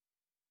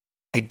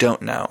 I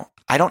don't know.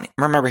 I don't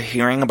remember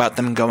hearing about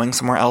them going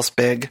somewhere else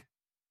big,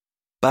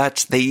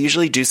 but they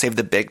usually do save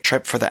the big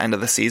trip for the end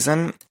of the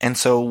season, and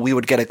so we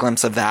would get a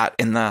glimpse of that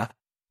in the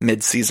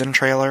mid-season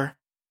trailer.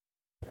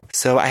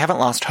 So I haven't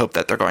lost hope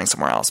that they're going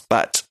somewhere else,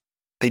 but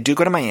they do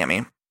go to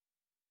Miami,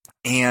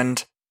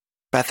 and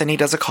Bethany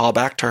does a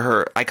callback to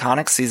her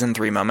iconic season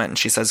 3 moment, and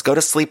she says, go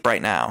to sleep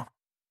right now.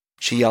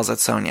 She yells at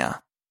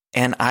Sonia.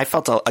 And I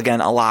felt,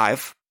 again,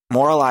 alive,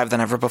 more alive than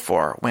ever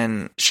before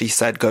when she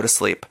said, go to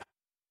sleep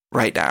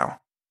right now.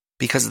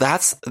 Because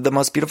that's the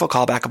most beautiful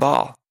callback of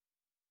all.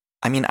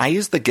 I mean, I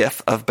use the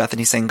gif of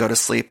Bethany saying, go to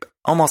sleep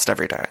almost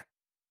every day.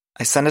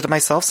 I send it to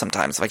myself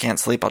sometimes. If I can't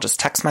sleep, I'll just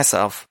text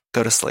myself,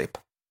 go to sleep.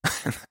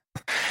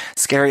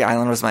 Scary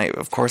Island was,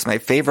 of course, my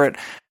favorite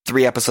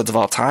 3 episodes of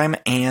all time.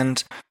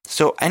 And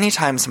so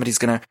anytime somebody's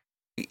going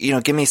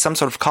to, give me some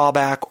sort of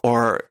callback,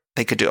 or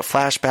they could do a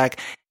flashback,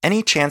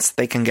 any chance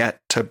they can get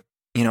to,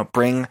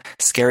 bring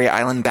Scary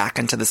Island back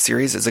into the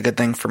series is a good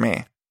thing for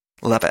me.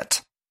 Love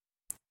it.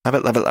 Love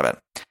it, love it, love it.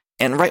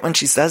 And right when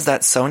she says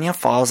that, Sonia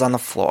falls on the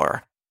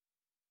floor.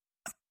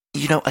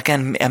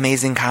 Again,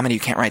 amazing comedy.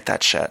 You can't write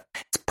that shit.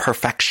 It's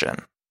perfection.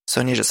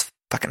 Sonia just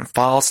fucking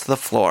falls to the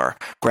floor.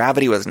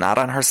 Gravity was not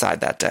on her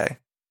side that day.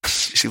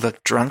 She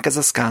looked drunk as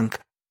a skunk,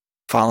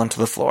 falling to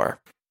the floor.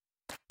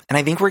 And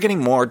I think we're getting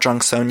more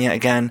drunk Sonia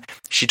again.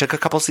 She took a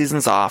couple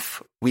seasons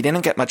off. We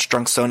didn't get much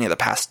drunk Sonia the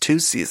past 2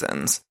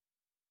 seasons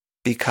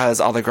because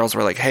all the girls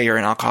were like, hey, you're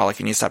an alcoholic,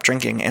 you need to stop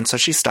drinking. And so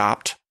she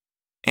stopped.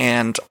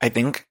 And I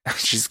think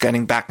she's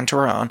getting back into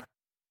her own.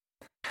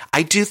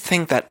 I do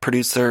think that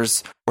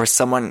producers or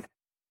someone,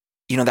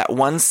 that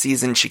one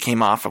season she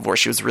came off of where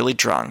she was really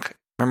drunk.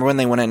 Remember when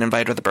they went and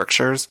invited her to the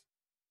Berkshires?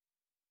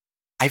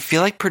 I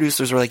feel like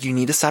producers were like, you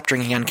need to stop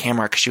drinking on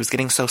camera because she was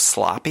getting so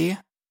sloppy.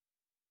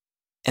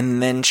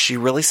 And then she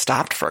really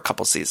stopped for a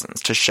couple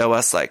seasons to show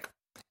us,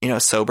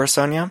 sober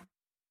Sonia.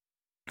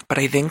 But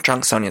I think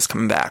drunk Sonia's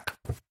coming back.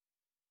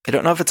 I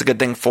don't know if it's a good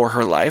thing for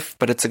her life,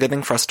 but it's a good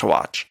thing for us to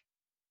watch.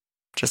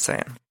 Just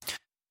saying.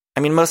 I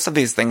mean, most of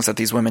these things that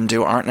these women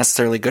do aren't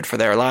necessarily good for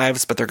their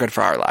lives, but they're good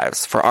for our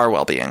lives, for our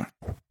well-being,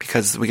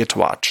 because we get to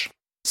watch.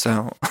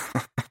 So,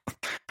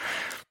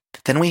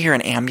 then we hear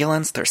an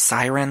ambulance. There's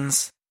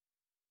sirens.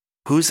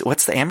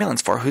 What's the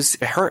ambulance for?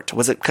 Who's hurt?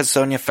 Was it because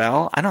Sonia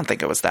fell? I don't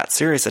think it was that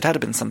serious. It had to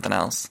have been something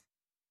else.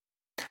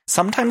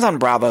 Sometimes on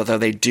Bravo, though,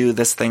 they do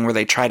this thing where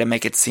they try to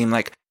make it seem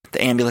like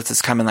the ambulance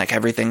is coming, like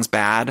everything's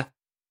bad.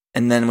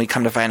 And then we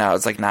come to find out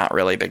it's not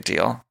really a big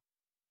deal.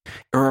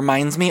 It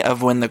reminds me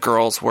of when the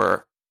girls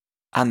were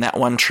on that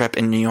one trip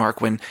in New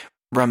York when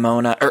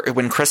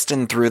when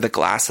Kristen threw the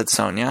glass at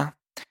Sonia,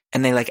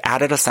 and they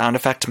added a sound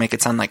effect to make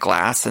it sound like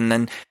glass, and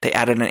then they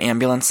added an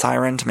ambulance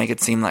siren to make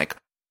it seem like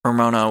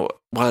Ramona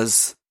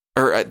was,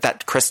 or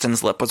that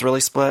Kristen's lip was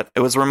really split. It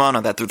was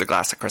Ramona that threw the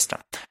glass at Kristen.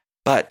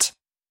 But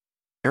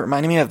it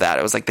reminded me of that.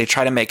 It was like they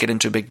try to make it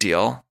into a big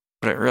deal,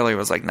 but it really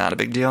was not a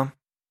big deal.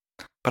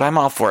 But I'm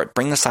all for it.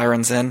 Bring the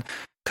sirens in,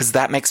 because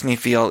that makes me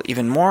feel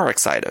even more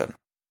excited.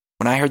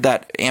 When I heard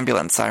that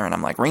ambulance siren,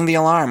 I'm like, ring the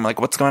alarm.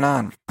 What's going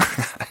on?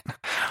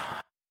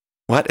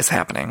 What is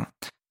happening?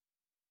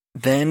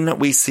 Then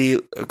we see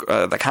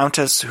the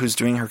Countess, who's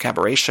doing her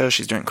cabaret show.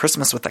 She's doing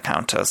Christmas with the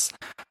Countess.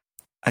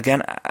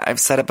 Again,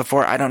 I've said it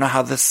before. I don't know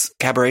how this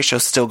cabaret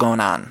show's still going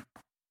on.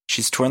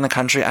 She's touring the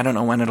country. I don't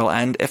know when it'll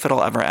end, if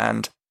it'll ever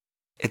end.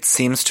 It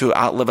seems to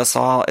outlive us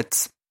all.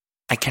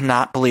 I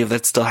cannot believe that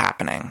it's still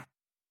happening.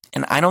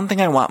 And I don't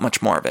think I want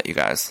much more of it, you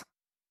guys.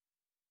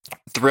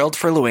 Thrilled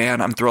for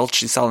Luann. I'm thrilled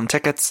she's selling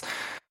tickets.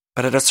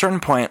 But at a certain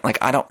point,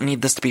 I don't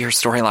need this to be her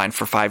storyline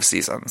for 5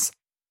 seasons.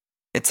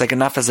 It's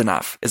enough is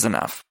enough is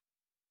enough.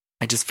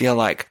 I just feel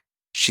like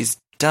she's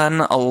done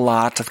a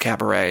lot of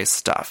cabaret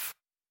stuff.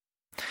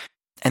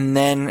 And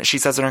then she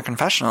says in her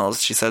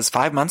confessionals, she says,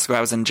 5 months ago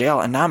I was in jail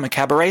and now I'm a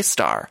cabaret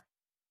star.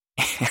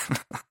 And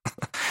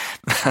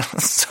that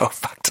was so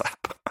fucked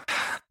up.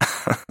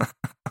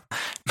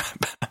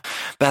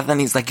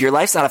 Bethany's like, your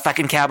life's not a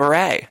fucking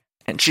cabaret.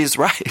 And she's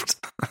right.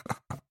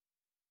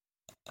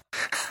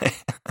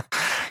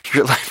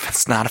 Your life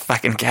is not a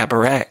fucking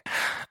cabaret.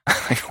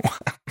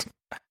 What?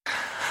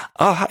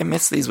 Oh, I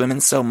miss these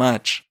women so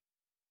much.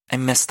 I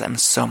miss them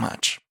so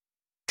much.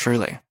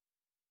 Truly.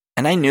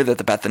 And I knew that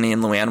the Bethany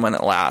and Luann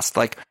wouldn't last.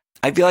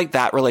 I feel like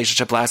that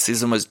relationship last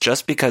season was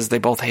just because they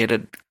both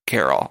hated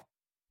Carol.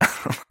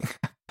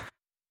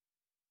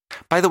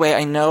 By the way,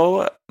 I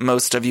know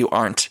most of you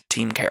aren't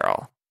Team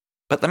Carol,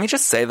 but let me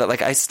just say that,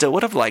 like, I still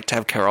would have liked to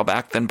have Carol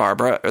back than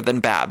Barbara or than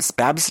Babs.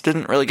 Babs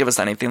didn't really give us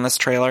anything in this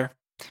trailer.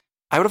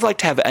 I would have liked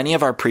to have any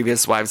of our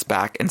previous wives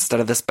back instead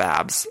of this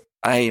Babs.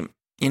 I'm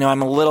a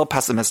little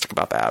pessimistic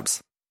about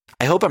Babs.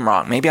 I hope I'm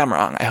wrong. Maybe I'm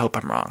wrong. I hope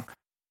I'm wrong.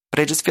 But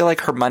I just feel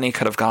like her money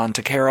could have gone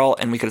to Carol,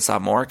 and we could have saw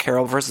more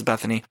Carol versus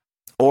Bethany,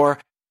 or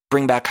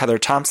bring back Heather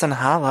Thompson.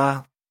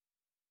 Holla.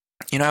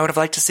 I would have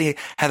liked to see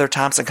Heather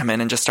Thompson come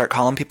in and just start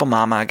calling people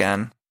mama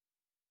again.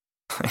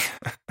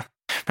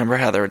 Remember,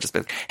 Heather would just be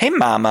like, hey,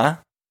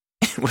 mama.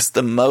 It was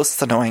the most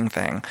annoying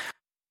thing,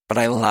 but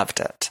I loved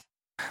it.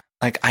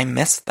 Like, I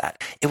missed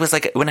that. It was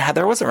like when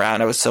Heather was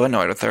around, I was so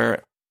annoyed with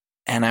her,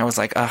 and I was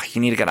like, oh, you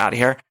need to get out of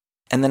here.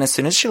 And then as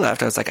soon as she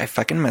left, I was like, I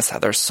fucking miss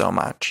Heather so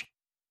much.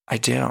 I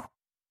do.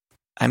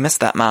 I miss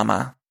that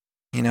mama,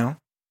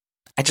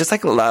 I just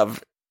like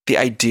love the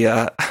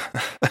idea.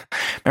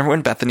 Remember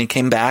when Bethany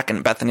came back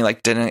and Bethany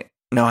like didn't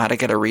know how to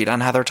get a read on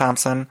Heather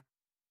Thompson?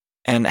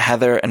 And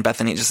Heather and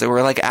Bethany they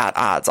were like at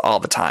odds all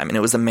the time. And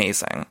it was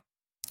amazing.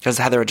 Because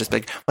Heather would just be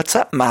like, what's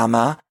up,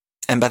 mama?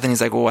 And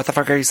Bethany's like, well, what the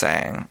fuck are you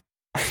saying?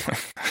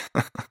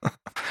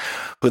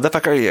 Who the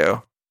fuck are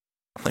you?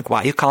 I'm like,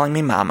 why are you calling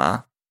me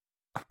mama?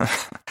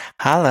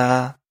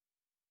 Holla.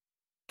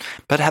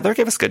 But Heather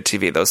gave us good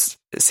TV. Those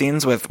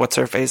scenes with, what's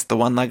her face, the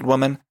one-legged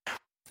woman,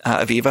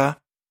 Aviva.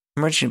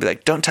 Remember, she'd be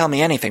like, don't tell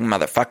me anything,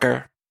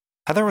 motherfucker.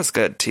 Heather was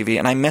good TV,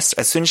 and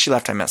as soon as she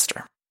left, I missed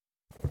her.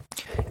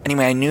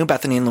 Anyway, I knew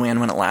Bethany and Luann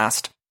wouldn't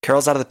last.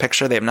 Carol's out of the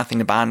picture. They have nothing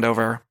to bond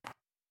over.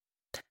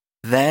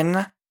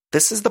 Then,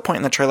 this is the point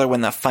in the trailer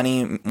when the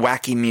funny,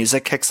 wacky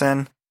music kicks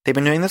in. They've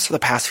been doing this for the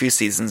past few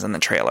seasons in the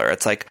trailer.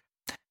 It's like,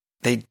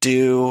 they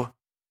do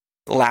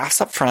laughs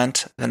up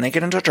front, then they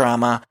get into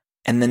drama,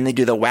 and then they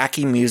do the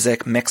wacky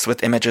music mixed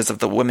with images of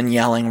the women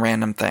yelling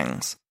random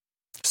things.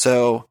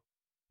 So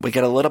we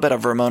get a little bit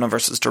of Ramona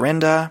versus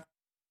Dorinda.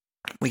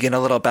 We get a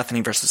little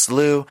Bethany versus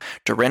Lou.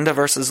 Dorinda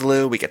versus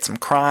Lou. We get some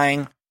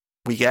crying.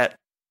 We get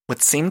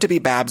what seemed to be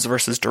Babs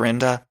versus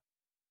Dorinda.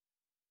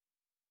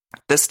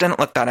 This didn't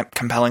look that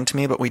compelling to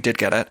me, but we did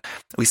get it.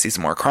 We see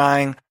some more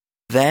crying.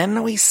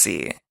 Then we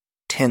see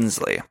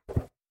Tinsley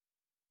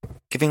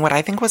giving what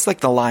I think was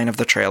like the line of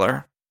the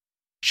trailer.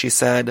 She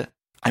said,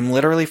 I'm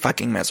literally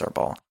fucking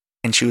miserable.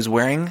 And she was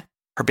wearing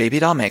her baby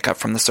doll makeup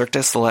from the Cirque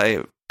du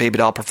Soleil baby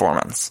doll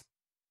performance.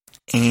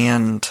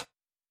 And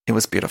it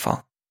was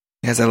beautiful.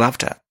 Because I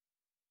loved it.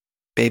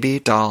 Baby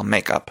doll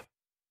makeup.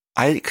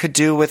 I could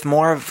do with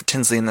more of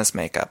Tinsley in this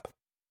makeup.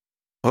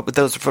 What with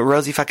those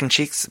rosy fucking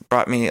cheeks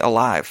brought me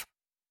alive.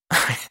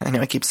 I know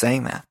I keep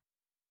saying that.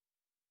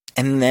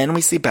 And then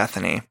we see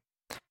Bethany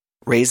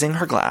raising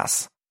her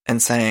glass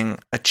and saying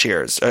a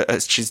cheers.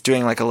 She's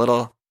doing like a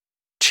little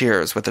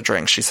cheers with a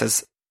drink. She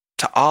says,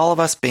 to all of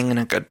us being in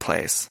a good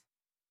place.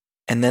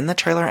 And then the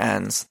trailer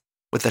ends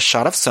with a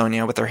shot of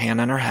Sonia with her hand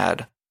on her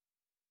head,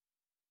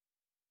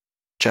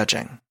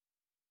 judging.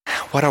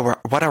 What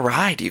a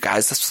ride, you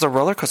guys. This was a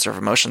roller coaster of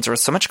emotions. There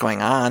was so much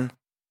going on.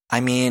 I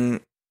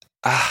mean,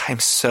 I'm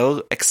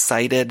so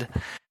excited.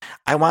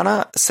 I want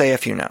to say a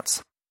few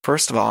notes.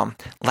 First of all,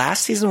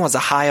 last season was a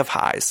high of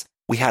highs.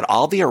 We had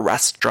all the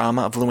arrest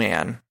drama of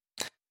Luann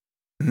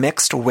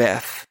mixed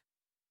with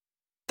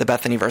the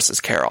Bethany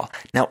versus Carol.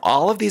 Now,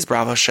 all of these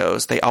Bravo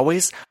shows, they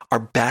always are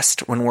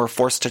best when we're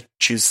forced to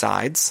choose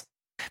sides.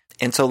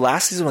 And so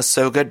last season was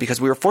so good because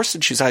we were forced to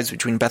choose sides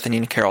between Bethany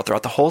and Carol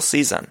throughout the whole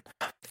season.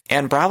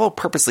 And Bravo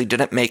purposely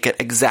didn't make it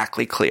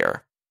exactly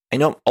clear. I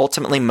know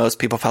ultimately most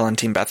people fell on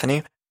Team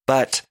Bethany,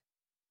 but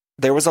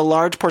there was a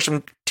large portion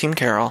of Team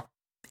Carol,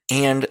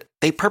 and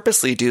they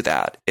purposely do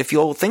that. If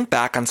you'll think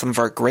back on some of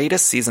our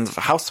greatest seasons of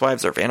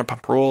Housewives or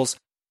Vanderpump Rules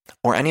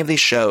or any of these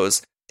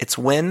shows, it's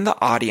when the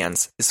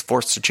audience is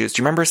forced to choose.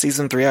 Do you remember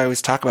season 3? I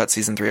always talk about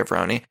season 3 of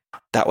Roni.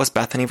 That was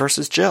Bethany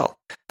versus Jill.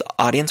 The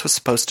audience was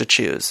supposed to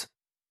choose.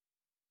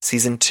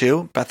 Season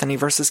 2, Bethany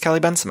versus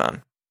Kelly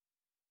Bensimon.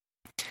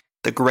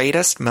 The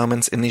greatest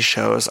moments in these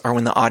shows are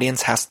when the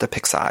audience has to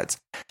pick sides.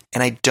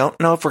 And I don't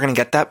know if we're going to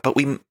get that, but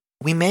we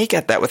may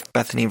get that with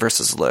Bethany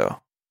versus Lou.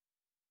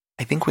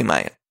 I think we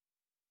might.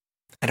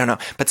 I don't know.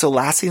 But so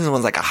last season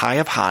was like a high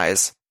of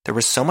highs. There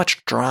was so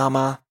much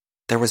drama.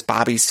 There was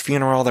Bobby's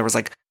funeral. There was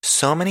like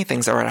so many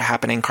things that were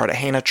happening.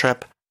 Cartagena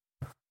trip.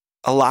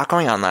 A lot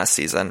going on last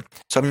season.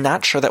 So I'm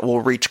not sure that we'll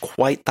reach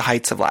quite the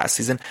heights of last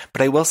season.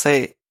 But I will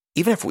say,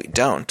 even if we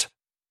don't,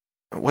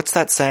 what's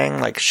that saying?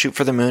 Like, shoot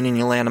for the moon and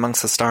you land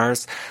amongst the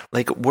stars.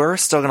 Like, we're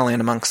still going to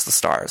land amongst the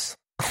stars.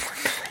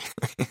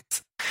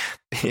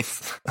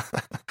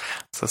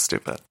 So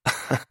stupid.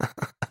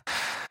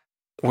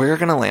 We're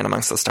going to land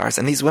amongst the stars,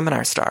 and these women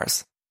are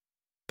stars.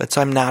 But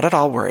so I'm not at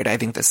all worried. I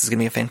think this is going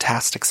to be a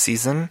fantastic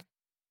season.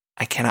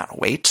 I cannot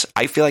wait.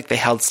 I feel like they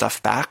held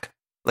stuff back.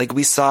 Like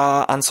we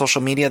saw on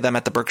social media, them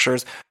at the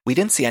Berkshires. We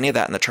didn't see any of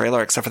that in the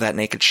trailer except for that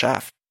naked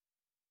chef.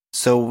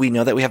 So we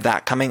know that we have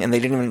that coming, and they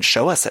didn't even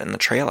show us it in the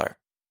trailer.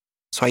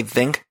 So I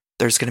think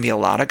there's going to be a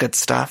lot of good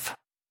stuff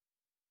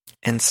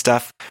and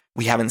stuff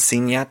we haven't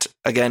seen yet.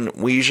 Again,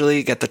 we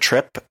usually get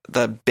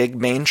the big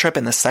main trip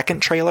in the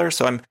second trailer.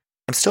 So I'm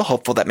I'm still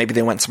hopeful that maybe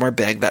they went somewhere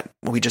big that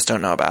we just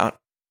don't know about.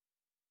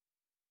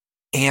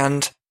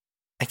 And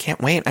I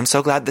can't wait. I'm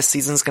so glad this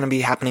season's going to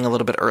be happening a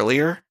little bit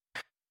earlier,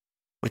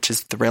 which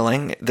is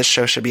thrilling. This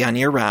show should be on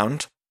year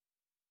round.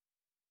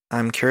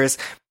 I'm curious,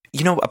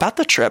 about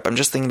the trip. I'm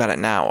just thinking about it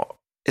now.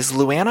 Is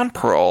Luann on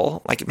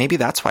parole? Like, maybe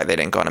that's why they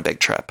didn't go on a big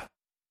trip.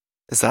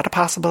 Is that a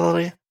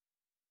possibility?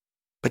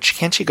 But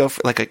can't she go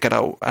for, get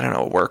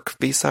a work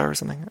visa or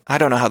something? I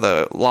don't know how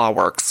the law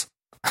works.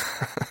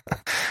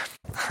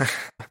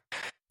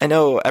 I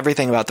know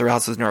everything about the Real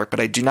Housewives of New York, but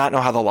I do not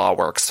know how the law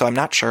works, so I'm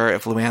not sure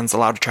if Luann's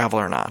allowed to travel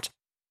or not.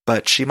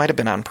 But she might have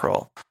been on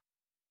parole.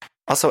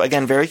 Also,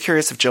 again, very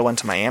curious if Jill went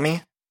to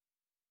Miami.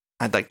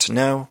 I'd like to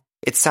know.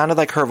 It sounded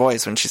like her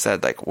voice when she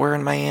said, we're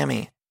in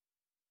Miami.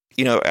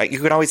 You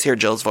can always hear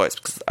Jill's voice,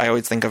 because I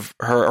always think of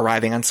her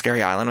arriving on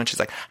Scary Island when she's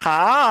like,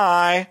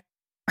 hi,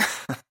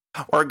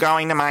 we're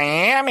going to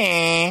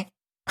Miami.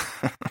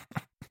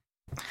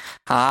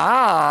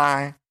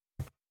 Hi.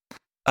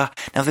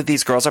 Now that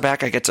these girls are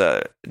back, I get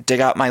to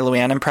dig out my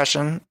Luann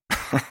impression.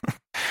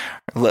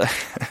 Remember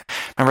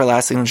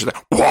last season when she's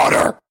like,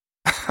 water!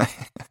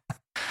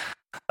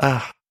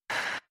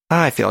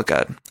 I feel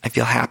good. I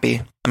feel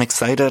happy. I'm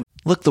excited.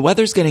 Look, the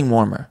weather's getting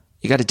warmer.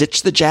 You got to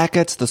ditch the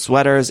jackets, the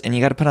sweaters, and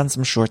you got to put on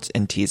some shorts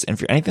and tees. And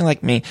if you're anything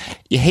like me,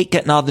 you hate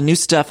getting all the new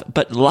stuff.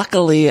 But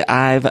luckily,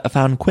 I've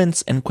found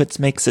Quince, and Quince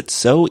makes it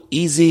so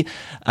easy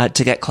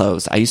to get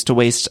clothes. I used to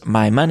waste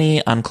my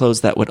money on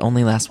clothes that would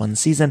only last one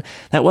season.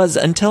 That was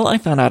until I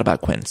found out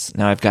about Quince.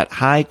 Now I've got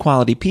high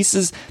quality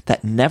pieces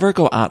that never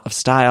go out of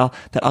style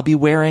that I'll be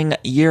wearing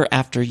year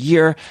after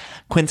year.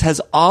 Quince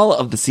has all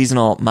of the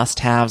seasonal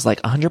must-haves, like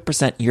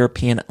 100%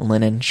 European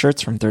linen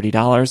shirts from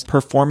 $30,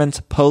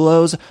 performance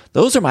polos.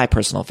 Those are my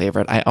personal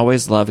favorite. I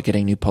always love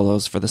getting new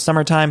polos for the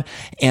summertime,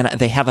 and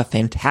they have a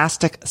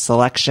fantastic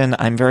selection.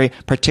 I'm very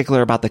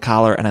particular about the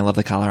collar, and I love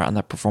the collar on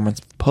the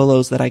performance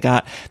polos that I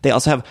got. They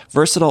also have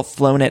versatile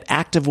flow-knit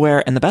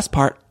activewear, and the best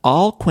part,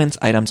 all Quince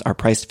items are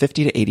priced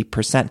 50 to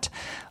 80%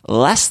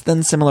 less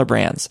than similar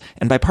brands.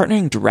 And by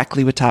partnering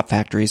directly with top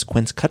factories,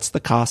 Quince cuts the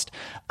cost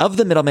of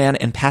the middleman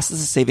and passes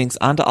the savings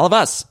on to all of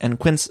us. And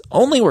Quince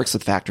only works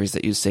with factories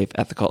that use safe,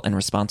 ethical, and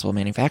responsible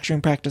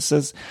manufacturing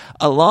practices,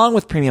 along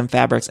with premium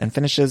fabrics and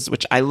finishes,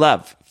 which I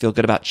love. Feel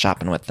good about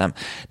shopping with them.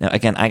 Now,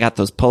 again, I got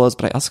those polos,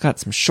 but I also got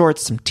some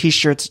shorts, some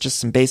t-shirts, just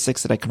some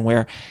basics that I can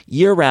wear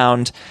year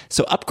round.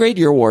 So upgrade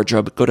your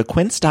wardrobe. Go to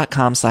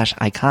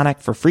quince.com/iconic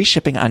for free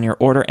shipping on your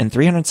order and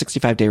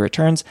 365-day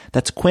returns.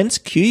 That's Quince,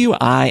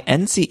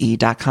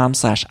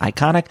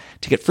 QUINCE.com/iconic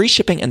to get free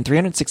shipping and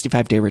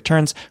 365-day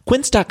returns.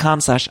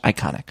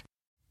 Quince.com/iconic.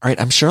 All right,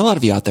 I'm sure a lot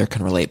of you out there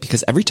can relate,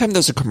 because every time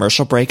there's a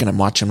commercial break and I'm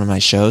watching one of my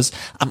shows,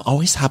 I'm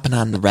always hopping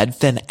on the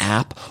Redfin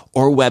app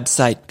or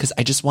website because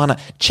I just want to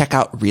check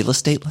out real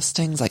estate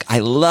listings. I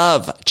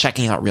love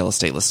checking out real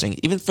estate listings,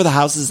 even for the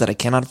houses that I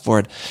cannot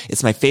afford.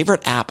 It's my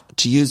favorite app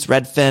to use,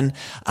 Redfin.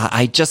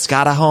 I just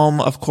got a home,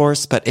 of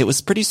course, but it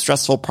was a pretty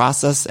stressful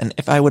process. And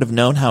if I would have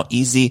known how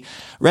easy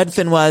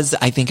Redfin was,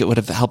 I think it would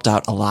have helped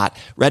out a lot.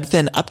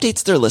 Redfin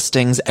updates their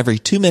listings every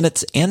 2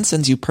 minutes and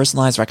sends you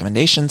personalized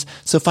recommendations.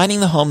 So finding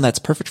the home that's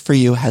perfect for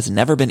you has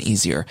never been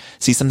easier.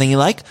 See something you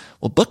like?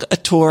 Well, book a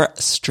tour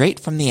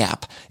straight from the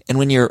app. And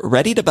when you're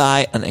ready to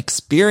buy, an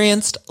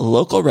experienced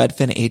local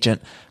Redfin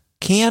agent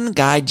can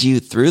guide you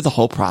through the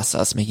whole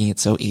process, making it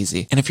so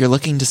easy. And if you're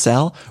looking to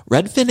sell,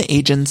 Redfin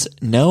agents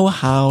know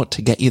how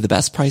to get you the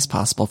best price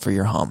possible for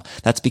your home.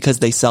 That's because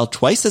they sell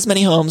twice as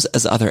many homes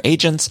as other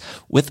agents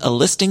with a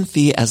listing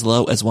fee as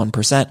low as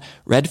 1%.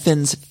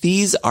 Redfin's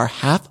fees are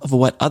half of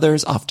what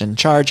others often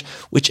charge,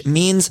 which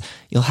means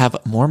you'll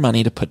have more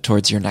money to put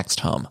towards your next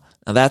home.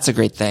 Now that's a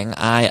great thing.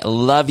 I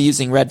love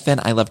using Redfin.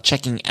 I love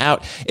checking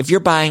out. If you're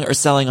buying or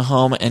selling a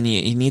home and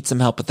you need some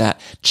help with that,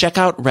 check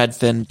out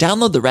Redfin.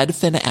 Download the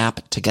Redfin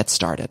app to get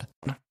started.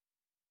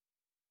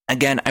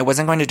 Again, I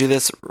wasn't going to do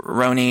this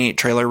Roni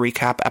trailer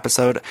recap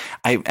episode.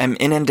 I am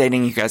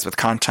inundating you guys with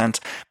content,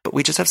 but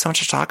we just have so much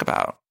to talk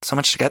about, so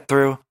much to get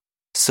through.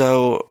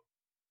 So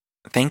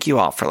thank you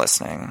all for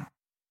listening.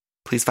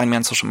 Please find me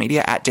on social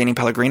media at Danny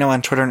Pellegrino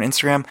on Twitter and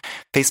Instagram,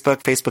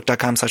 Facebook,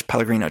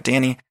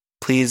 facebook.com/PellegrinoDanny.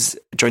 Please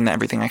join the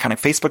Everything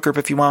Iconic Facebook group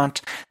if you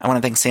want. I want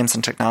to thank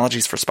Samson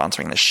Technologies for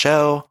sponsoring the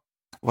show.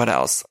 What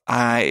else?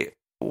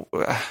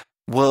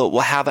 We'll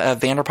have a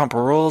Vanderpump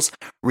Rules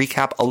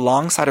recap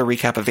alongside a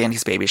recap of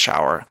Vandy's baby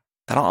shower.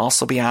 That'll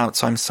also be out,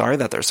 so I'm sorry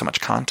that there's so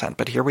much content,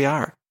 but here we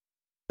are.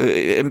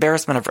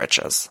 Embarrassment of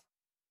riches.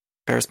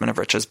 Embarrassment of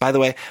riches. By the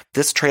way,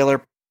 this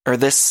trailer, or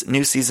this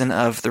new season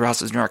of The Real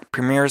Housewives of New York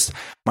premieres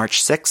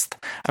March 6th.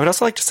 I would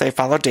also like to say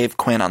follow Dave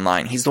Quinn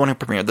online. He's the one who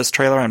premiered this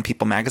trailer on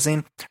People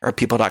Magazine, or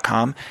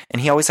people.com,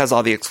 and he always has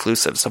all the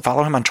exclusives, so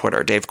follow him on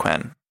Twitter, Dave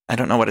Quinn. I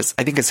don't know what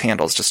I think his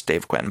handle is just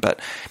Dave Quinn, but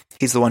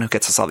he's the one who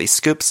gets us all these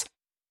scoops,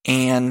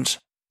 and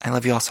I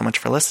love you all so much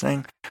for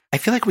listening. I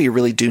feel like we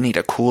really do need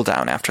a cool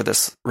down after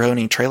this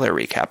Roni trailer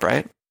recap,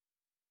 right?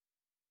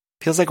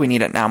 Feels like we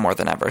need it now more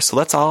than ever, so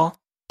let's all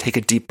take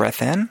a deep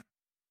breath in,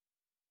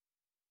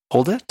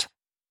 hold it,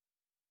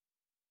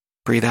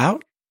 breathe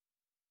out.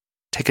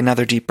 Take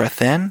another deep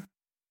breath in.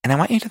 And I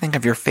want you to think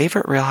of your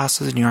favorite Real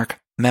Houses of New York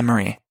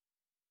memory.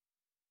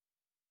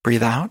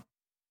 Breathe out.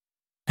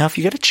 Now, if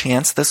you get a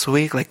chance this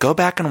week, like go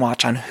back and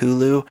watch on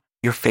Hulu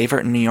your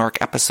favorite New York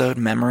episode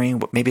memory.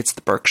 Maybe it's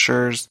the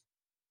Berkshires.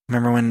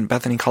 Remember when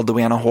Bethany called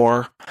Luann a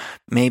whore?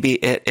 Maybe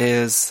it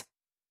is,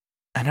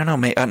 I don't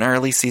know, an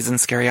early season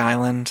Scary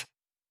Island.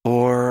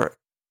 Or,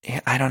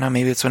 I don't know,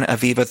 maybe it's when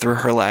Aviva threw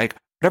her leg.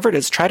 Whatever it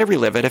is, try to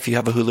relive it if you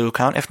have a Hulu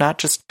account. If not,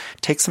 just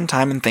take some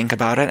time and think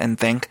about it and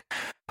think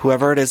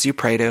whoever it is you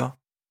pray to,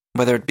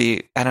 whether it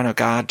be, I don't know,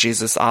 God,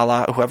 Jesus,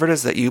 Allah, whoever it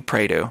is that you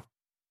pray to,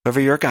 whoever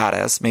your God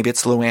is, maybe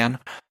it's Luann.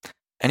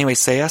 Anyway,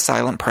 say a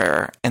silent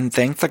prayer and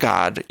thank the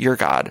God, your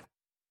God,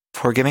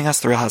 for giving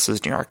us the Real Houses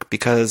of New York,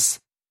 because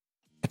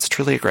it's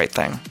truly a great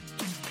thing.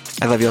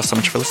 I love you all so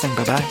much for listening.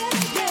 Bye-bye.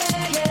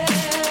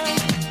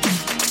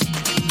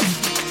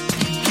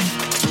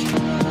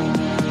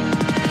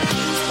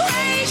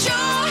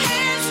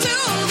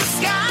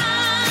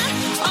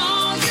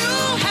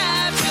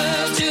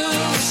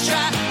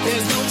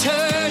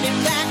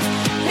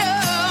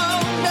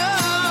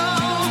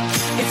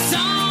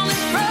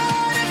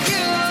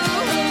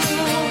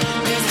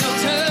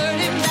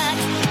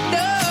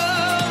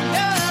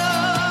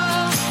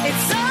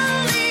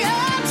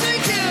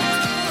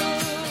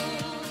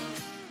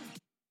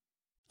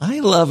 I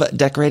love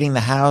decorating the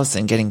house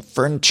and getting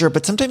furniture,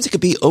 but sometimes it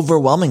could be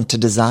overwhelming to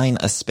design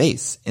a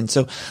space. And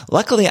so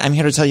luckily I'm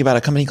here to tell you about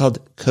a company called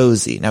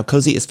Cozy. Now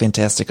Cozy is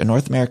fantastic, a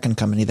North American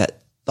company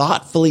that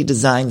thoughtfully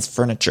designs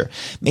furniture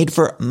made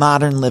for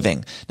modern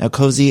living. Now,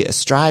 Cozy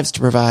strives to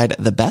provide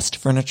the best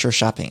furniture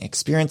shopping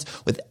experience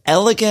with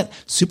elegant,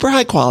 super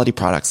high quality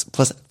products,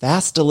 plus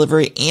fast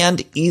delivery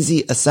and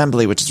easy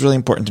assembly, which is really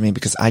important to me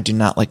because I do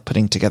not like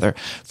putting together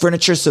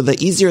furniture. So the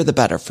easier, the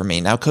better for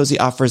me. Now, Cozy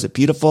offers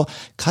beautiful,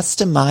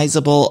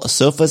 customizable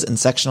sofas and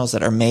sectionals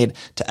that are made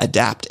to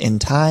adapt in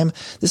time.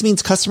 This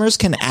means customers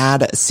can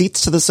add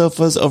seats to the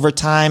sofas over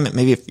time.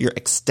 Maybe if you're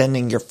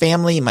extending your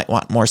family, you might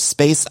want more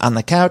space on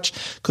the couch.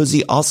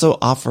 Cozy also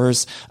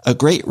offers a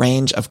great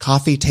range of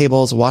coffee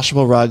tables,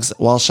 washable rugs,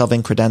 wall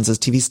shelving, credenzas,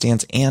 TV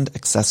stands, and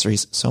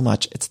accessories. So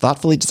much. It's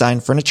thoughtfully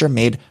designed furniture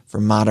made for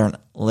modern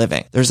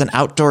living. There's an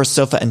outdoor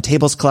sofa and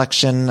tables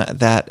collection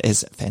that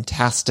is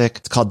fantastic.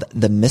 It's called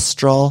the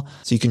Mistral.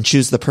 So you can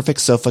choose the perfect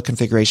sofa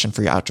configuration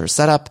for your outdoor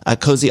setup.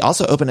 Cozy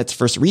also opened its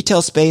first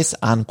retail space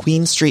on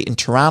Queen Street in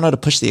Toronto to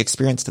push the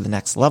experience to the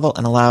next level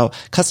and allow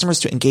customers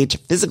to engage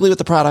physically with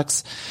the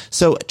products.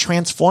 So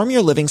transform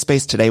your living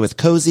space today with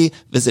Cozy.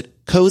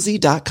 Visit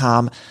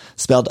Cozy.com,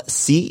 spelled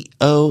Cozey,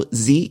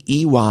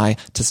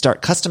 to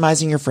start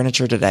customizing your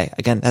furniture today.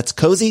 Again, that's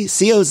Cozy,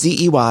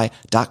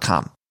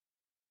 Cozey.com.